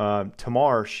easy.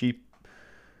 Tamar,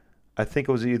 I think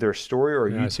it was either a story or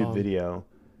a YouTube video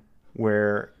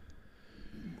where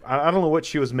I don't know what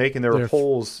she was making. There were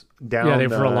holes down. Yeah, they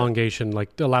were for elongation,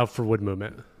 like allow for wood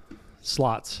movement.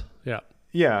 Slots. Yeah.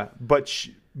 Yeah, but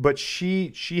she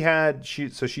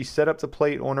set up the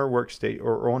plate on her workstation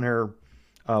or on her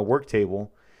work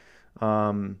table.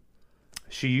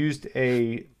 She used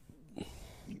a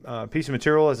piece of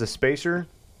material as a spacer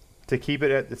to keep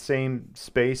it at the same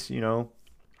space, and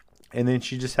then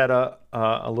she just had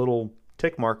a little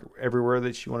tick mark everywhere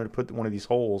that she wanted to put one of these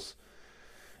holes,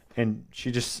 and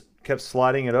she just kept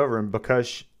sliding it over. And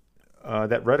because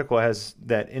that reticle has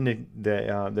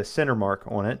the center mark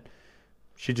on it,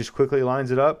 she just quickly lines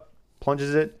it up,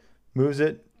 plunges it, moves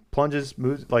it, plunges,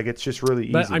 moves. Like, it's just really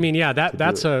easy. But I mean, yeah,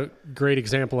 that's a great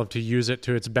example of to use it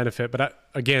to its benefit. But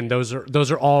again, those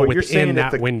are all within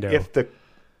that window. If the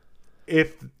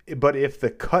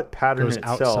cut pattern goes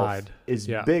itself outside, is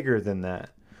bigger than that,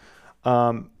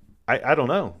 I don't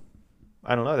know.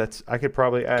 I could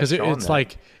probably ask Sean because it's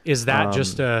like, is that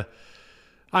just a?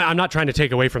 I'm not trying to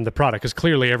take away from the product, because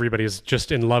clearly everybody's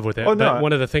just in love with it. Oh, no. But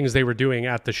one of the things they were doing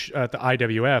at the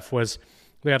IWF was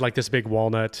They had like this big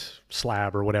walnut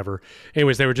slab or whatever.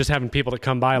 Anyways, they were just having people that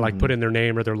come by, like put in their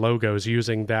name or their logos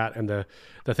using that and the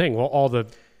thing. Well,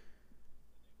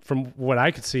 from what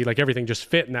I could see, like everything just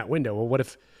fit in that window. Well,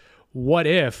 what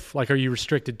if like, are you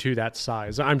restricted to that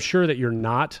size? I'm sure that you're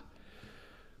not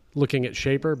looking at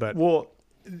Shaper, but. Well,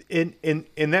 in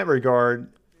that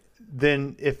regard,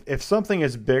 then if something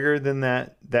is bigger than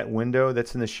that window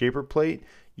that's in the Shaper plate,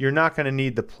 you're not going to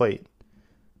need the plate.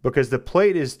 Because the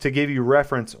plate is to give you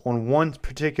reference on one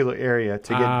particular area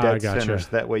to get dead center, so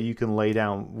that way you can lay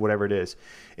down whatever it is.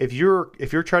 If you're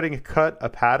trying to cut a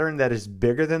pattern that is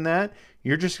bigger than that,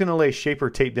 you're just going to lay Shaper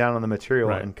tape down on the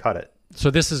material and cut it. So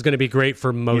this is going to be great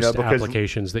for most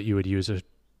applications that you would use a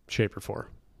Shaper for.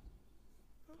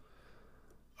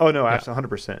 Oh no, absolutely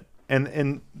 100%.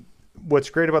 And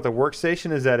what's great about the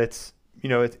workstation is that it's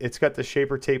got the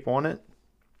Shaper tape on it.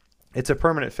 It's a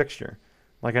permanent fixture.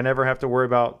 Like I never have to worry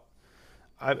about.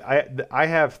 I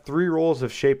have 3 rolls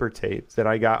of Shaper tape that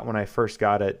I got when I first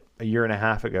got it a year and a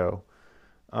half ago.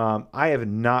 I have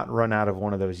not run out of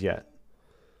one of those yet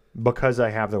because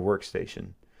I have the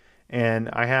workstation, and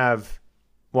I have.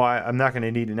 Well, I'm not going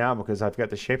to need it now because I've got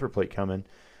the Shaper plate coming,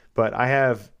 but I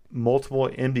have multiple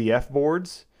MDF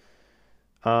boards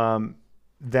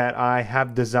that I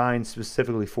have designed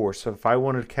specifically for. So if I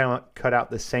wanted to cut out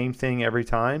the same thing every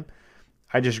time,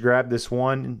 I just grab this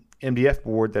one MDF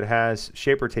board that has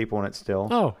Shaper tape on it still.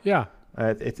 Oh, yeah.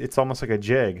 It's almost like a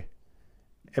jig.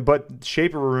 But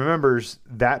Shaper remembers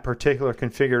that particular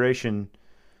configuration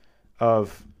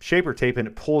of Shaper tape, and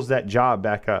it pulls that job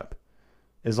back up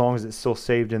as long as it's still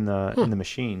saved in the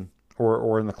machine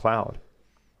or in the cloud.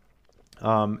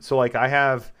 So like I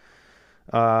have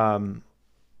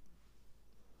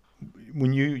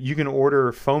when you can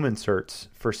order foam inserts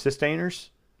for Systainers.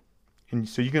 And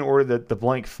so you can order the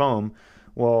blank foam.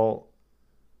 Well,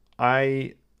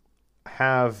 I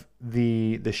have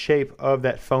the shape of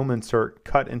that foam insert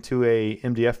cut into a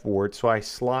MDF board, so I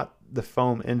slot the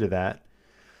foam into that,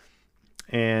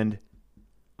 and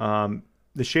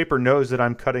the Shaper knows that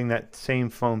I'm cutting that same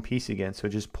foam piece again, so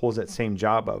it just pulls that same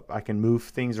job up. I can move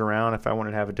things around if I want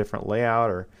to have a different layout,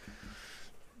 or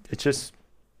it's just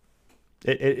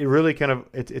it really kind of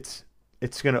it's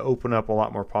going to open up a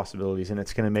lot more possibilities, and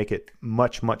it's going to make it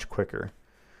much, much quicker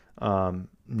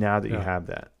now that you have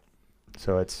that.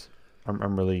 So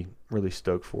I'm really, really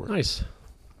stoked for it. Nice.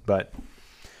 But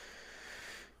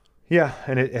yeah,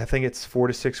 and I think it's 4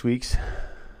 to 6 weeks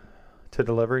to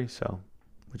delivery, so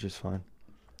which is fine.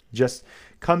 Just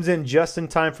comes in just in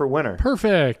time for winter.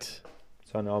 Perfect.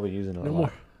 So I know I'll be using it a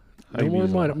lot. No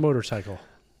more motorcycle.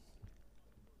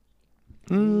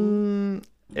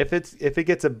 If it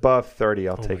gets above 30,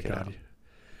 I'll take it out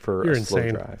for a slow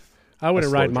drive. I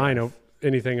wouldn't ride mine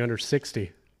anything under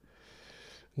 60.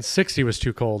 And 60 was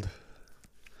too cold.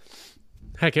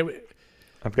 Heck,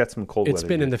 I've got some cold weather. It's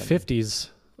been in the 50s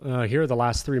here the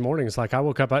last 3 mornings. Like I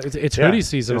woke up, it's hoodie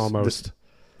season almost.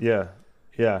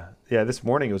 This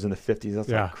morning it was in the 50s. I was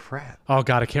like, crap. Oh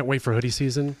God, I can't wait for hoodie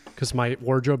season because my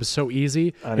wardrobe is so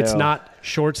easy. It's not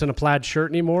shorts and a plaid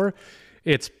shirt anymore.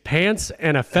 It's pants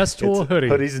and a Festool hoodie.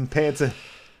 Hoodies and pants.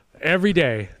 Every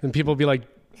day. And people will be like,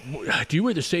 do you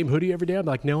wear the same hoodie every day? I'm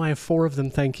like, no, I have 4 of them,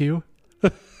 thank you.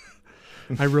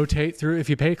 I rotate through. If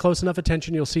you pay close enough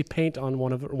attention, you'll see paint on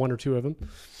one or 2 of them.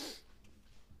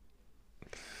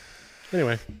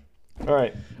 Anyway. All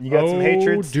right. You got some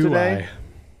hatreds today?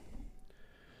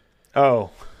 Oh.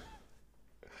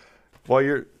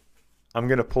 I'm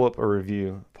going to pull up a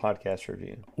podcast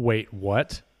review. Wait,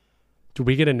 what? Do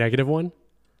we get a negative one?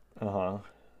 Uh-huh.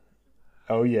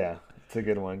 Oh yeah, it's a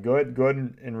good one. Go ahead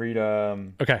and read.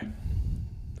 Okay,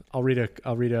 I'll read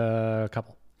a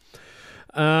couple.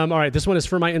 All right, this one is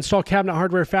for my install cabinet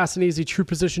hardware fast and easy True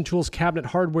Position Tools cabinet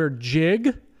hardware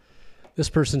jig. This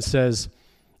person says,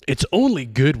 it's only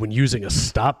good when using a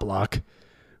stop block.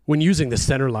 When using the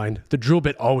center line, the drill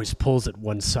bit always pulls at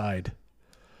one side.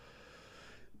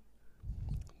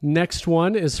 Next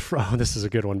one is from, this is a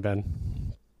good one, Ben.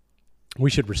 We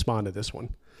should respond to this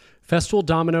one. Festool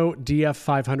Domino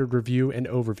DF500 review and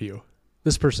overview.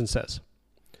 This person says,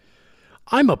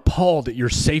 I'm appalled at your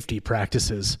safety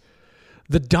practices.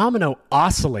 The Domino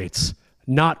oscillates,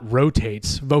 not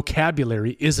rotates.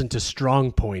 Vocabulary isn't a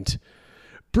strong point.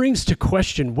 Brings to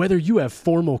question whether you have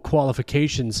formal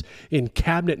qualifications in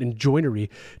cabinet and joinery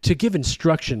to give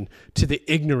instruction to the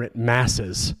ignorant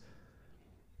masses.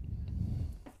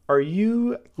 Are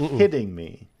you kidding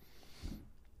me?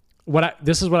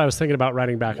 This is what I was thinking about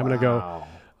writing back. I'm going to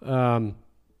go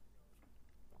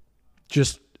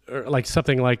just like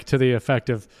something like to the effect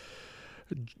of,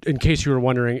 in case you were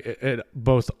wondering, it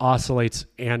both oscillates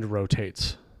and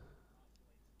rotates.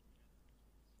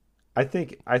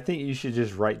 think you should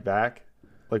just write back,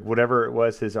 like whatever it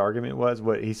was his argument was.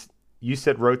 You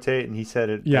said rotate, and he said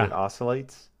it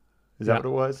oscillates. Is that what it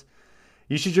was?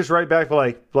 You should just write back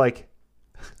like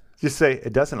just say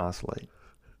it doesn't oscillate.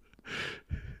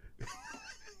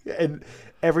 And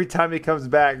every time he comes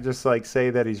back, just like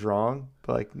say that he's wrong.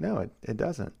 But like, no, it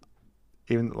doesn't.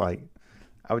 Even like,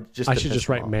 I should just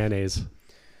write mayonnaise.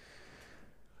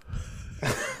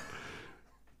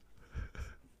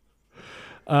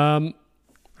 All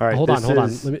right. Hold on.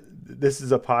 This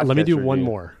is a podcast. Let me do one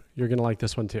more. You're gonna like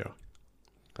this one too.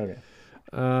 Okay.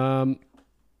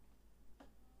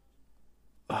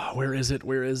 Where is it?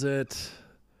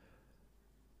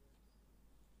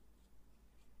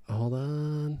 Hold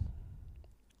on.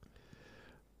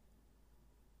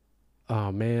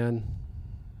 Oh man.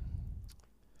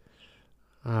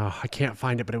 I can't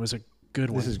find it, but it was a good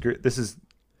one. This is great. This is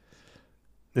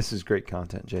great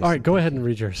content, Jason. All right, go ahead and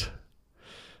read yours.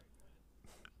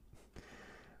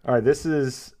 All right, this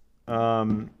is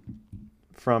from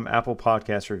Apple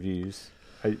Podcast Reviews.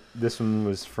 This one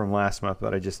was from last month,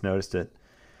 but I just noticed it.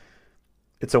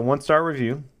 It's a 1-star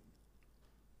review.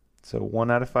 So 1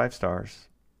 out of 5 stars.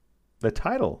 The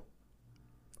title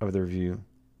of the review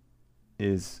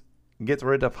is Get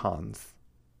Rid of Hans.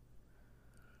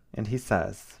 And he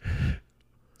says,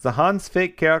 the Hans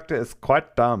fake character is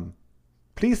quite dumb.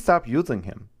 Please stop using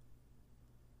him.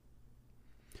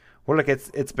 Well, look,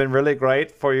 it's been really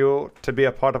great for you to be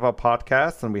a part of our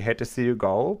podcast, and we hate to see you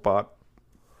go, but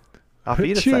auf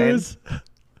Wiedersehen.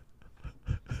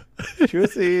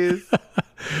 Cheers.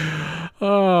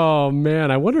 Oh,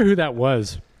 man. I wonder who that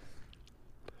was.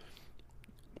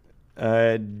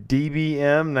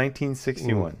 DBM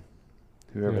 1961.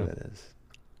 Whoever that is.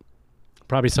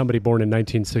 Probably somebody born in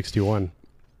 1961.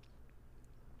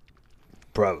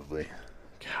 Probably.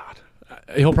 God.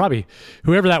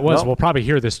 Whoever that was will probably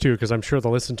hear this too, because I'm sure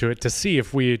they'll listen to it to see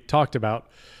if we talked about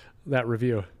that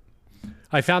review.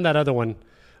 I found that other one.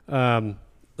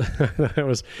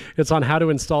 It's on how to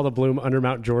install the Bloom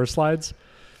undermount drawer slides,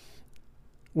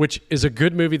 which is a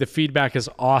good movie. The feedback is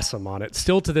awesome on it.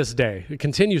 Still to this day, it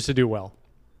continues to do well.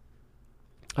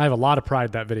 I have a lot of pride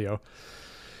in that video.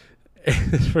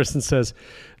 This person says,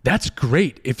 that's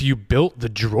great if you built the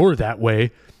drawer that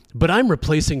way, but I'm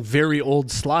replacing very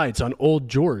old slides on old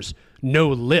drawers. No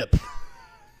lip.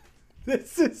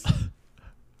 This is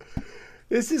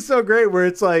so great where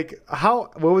it's like,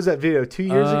 what was that video? 2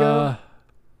 years ago?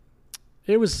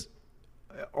 It was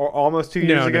or almost 2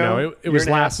 years ago. No. It was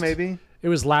last maybe. It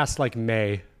was last like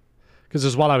May, because it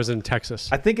was while I was in Texas.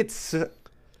 I think it's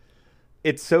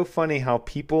so funny how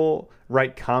people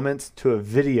write comments to a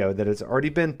video that has already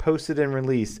been posted and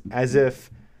released as if,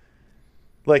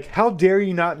 like, how dare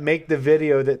you not make the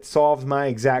video that solves my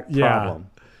exact problem?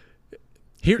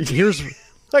 Here's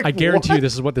like, I guarantee you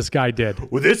this is what this guy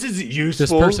did. Well, this is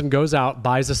useful. This person goes out,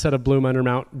 buys a set of Bloom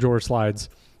undermount drawer slides.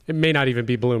 It may not even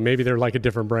be Bloom. Maybe they're like a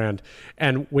different brand.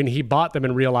 And when he bought them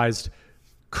and realized,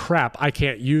 crap, I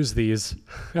can't use these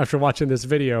after watching this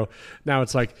video, now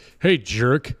it's like, hey,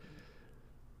 jerk,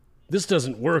 this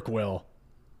doesn't work well.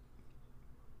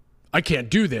 I can't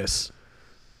do this.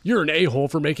 You're an a-hole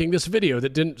for making this video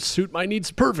that didn't suit my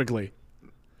needs perfectly.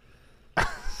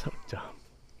 So dumb.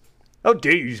 Oh,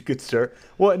 dare you, good sir.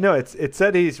 Well, no, it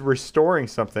said he's restoring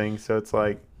something, so it's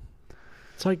like,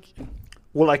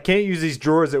 well, I can't use these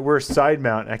drawers that were side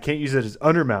mount, and I can't use it as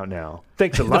undermount now.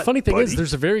 Thanks a lot. The funny thing buddy. is,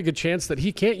 there's a very good chance that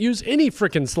he can't use any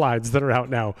freaking slides that are out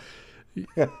now.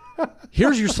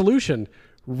 Here's your solution.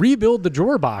 Rebuild the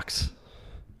drawer box.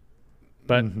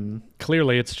 But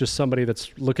clearly it's just somebody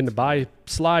that's looking to buy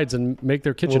slides and make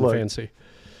their kitchen fancy.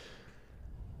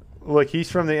 Look, he's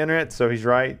from the internet, so he's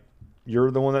right.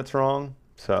 You're the one that's wrong.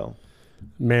 So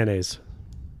mayonnaise.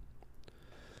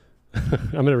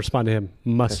 I'm going to respond to him.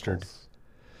 Mustard.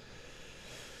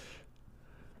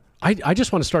 I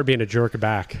just want to start being a jerk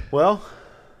back. Well,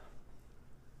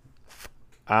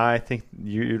 I think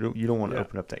you don't want to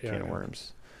open up that can of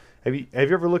worms. Have you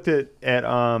ever looked at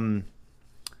Steppenhorst?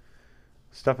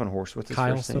 What's his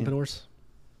Kyle first name? Steppenhorst?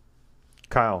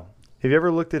 Kyle. Have you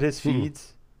ever looked at his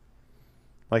feeds?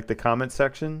 Like the comment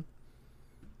section?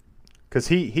 Because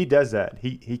he does that.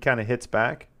 He kind of hits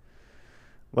back.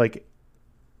 Like,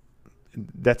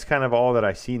 that's kind of all that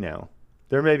I see now.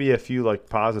 There may be a few like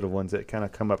positive ones that kind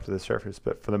of come up to the surface,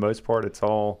 but for the most part, it's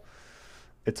all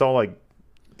like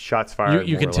shots fired.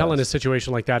 You can tell in a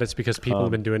situation like that, it's because people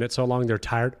have been doing it so long, they're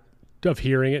tired of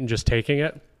hearing it and just taking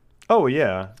it. Oh,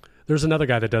 yeah. There's another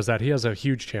guy that does that. He has a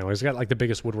huge channel. He's got like the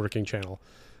biggest woodworking channel.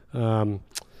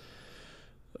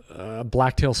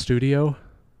 Blacktail Studio.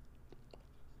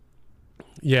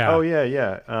 Yeah. Oh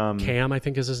yeah. Cam, I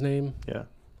think is his name. Yeah.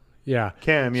 Yeah.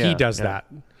 Cam. Yeah. He does yeah. that.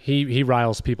 He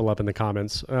riles people up in the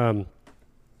comments.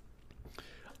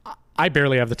 I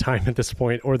barely have the time at this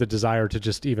point or the desire to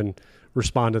just even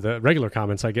respond to the regular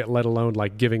comments I get, let alone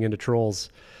like giving into trolls.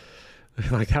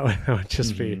 Like that would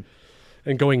just be,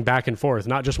 and going back and forth,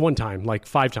 not just one time, like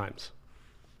 5 times.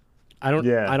 I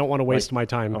don't want to waste my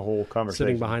time a whole conversation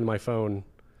sitting behind my phone,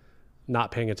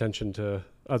 not paying attention to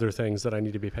other things that I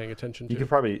need to be paying attention to. You could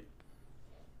probably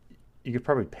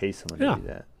pay someone to do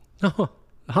that. Oh,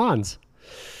 Hans,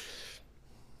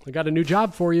 I got a new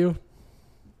job for you.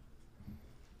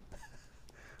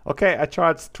 Okay, I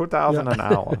charge 2,000 an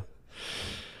hour.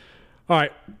 All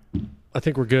right, I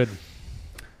think we're good.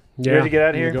 You ready to get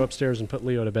out of here? Go upstairs and put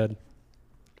Leo to bed.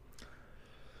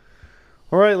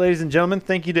 All right, ladies and gentlemen,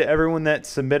 thank you to everyone that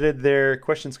submitted their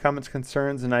questions, comments,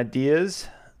 concerns, and ideas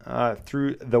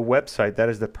through the website. That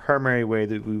is the primary way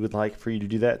that we would like for you to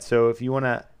do that. So if you want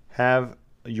to have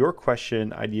your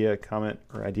question, idea, comment,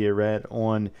 or idea read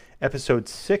on episode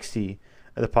 60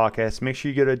 of the podcast, make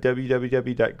sure you go to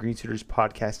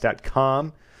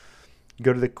www.greensuiterspodcast.com,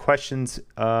 go to the questions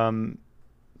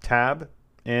tab,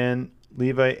 and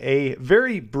leave a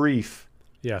very brief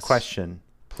question,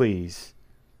 please.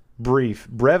 Brief.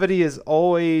 Brevity is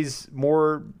always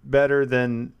better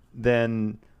than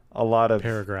a lot of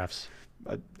paragraphs.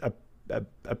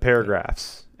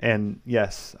 Paragraphs. And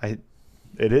yes, it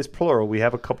is plural. We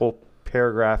have a couple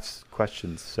paragraphs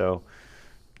questions, so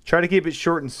try to keep it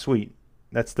short and sweet.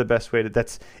 That's the best way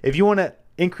to. If you want to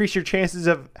increase your chances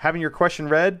of having your question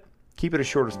read, keep it as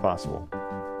short as possible.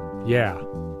 Yeah.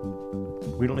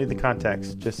 We don't need the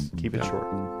context. Just keep it short.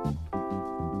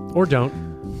 Or don't.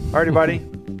 All right, everybody.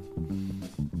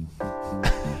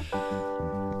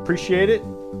 Appreciate it.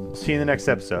 See you in the next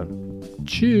episode.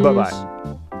 Cheers. Bye-bye.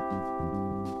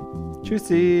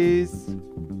 Tschüssis.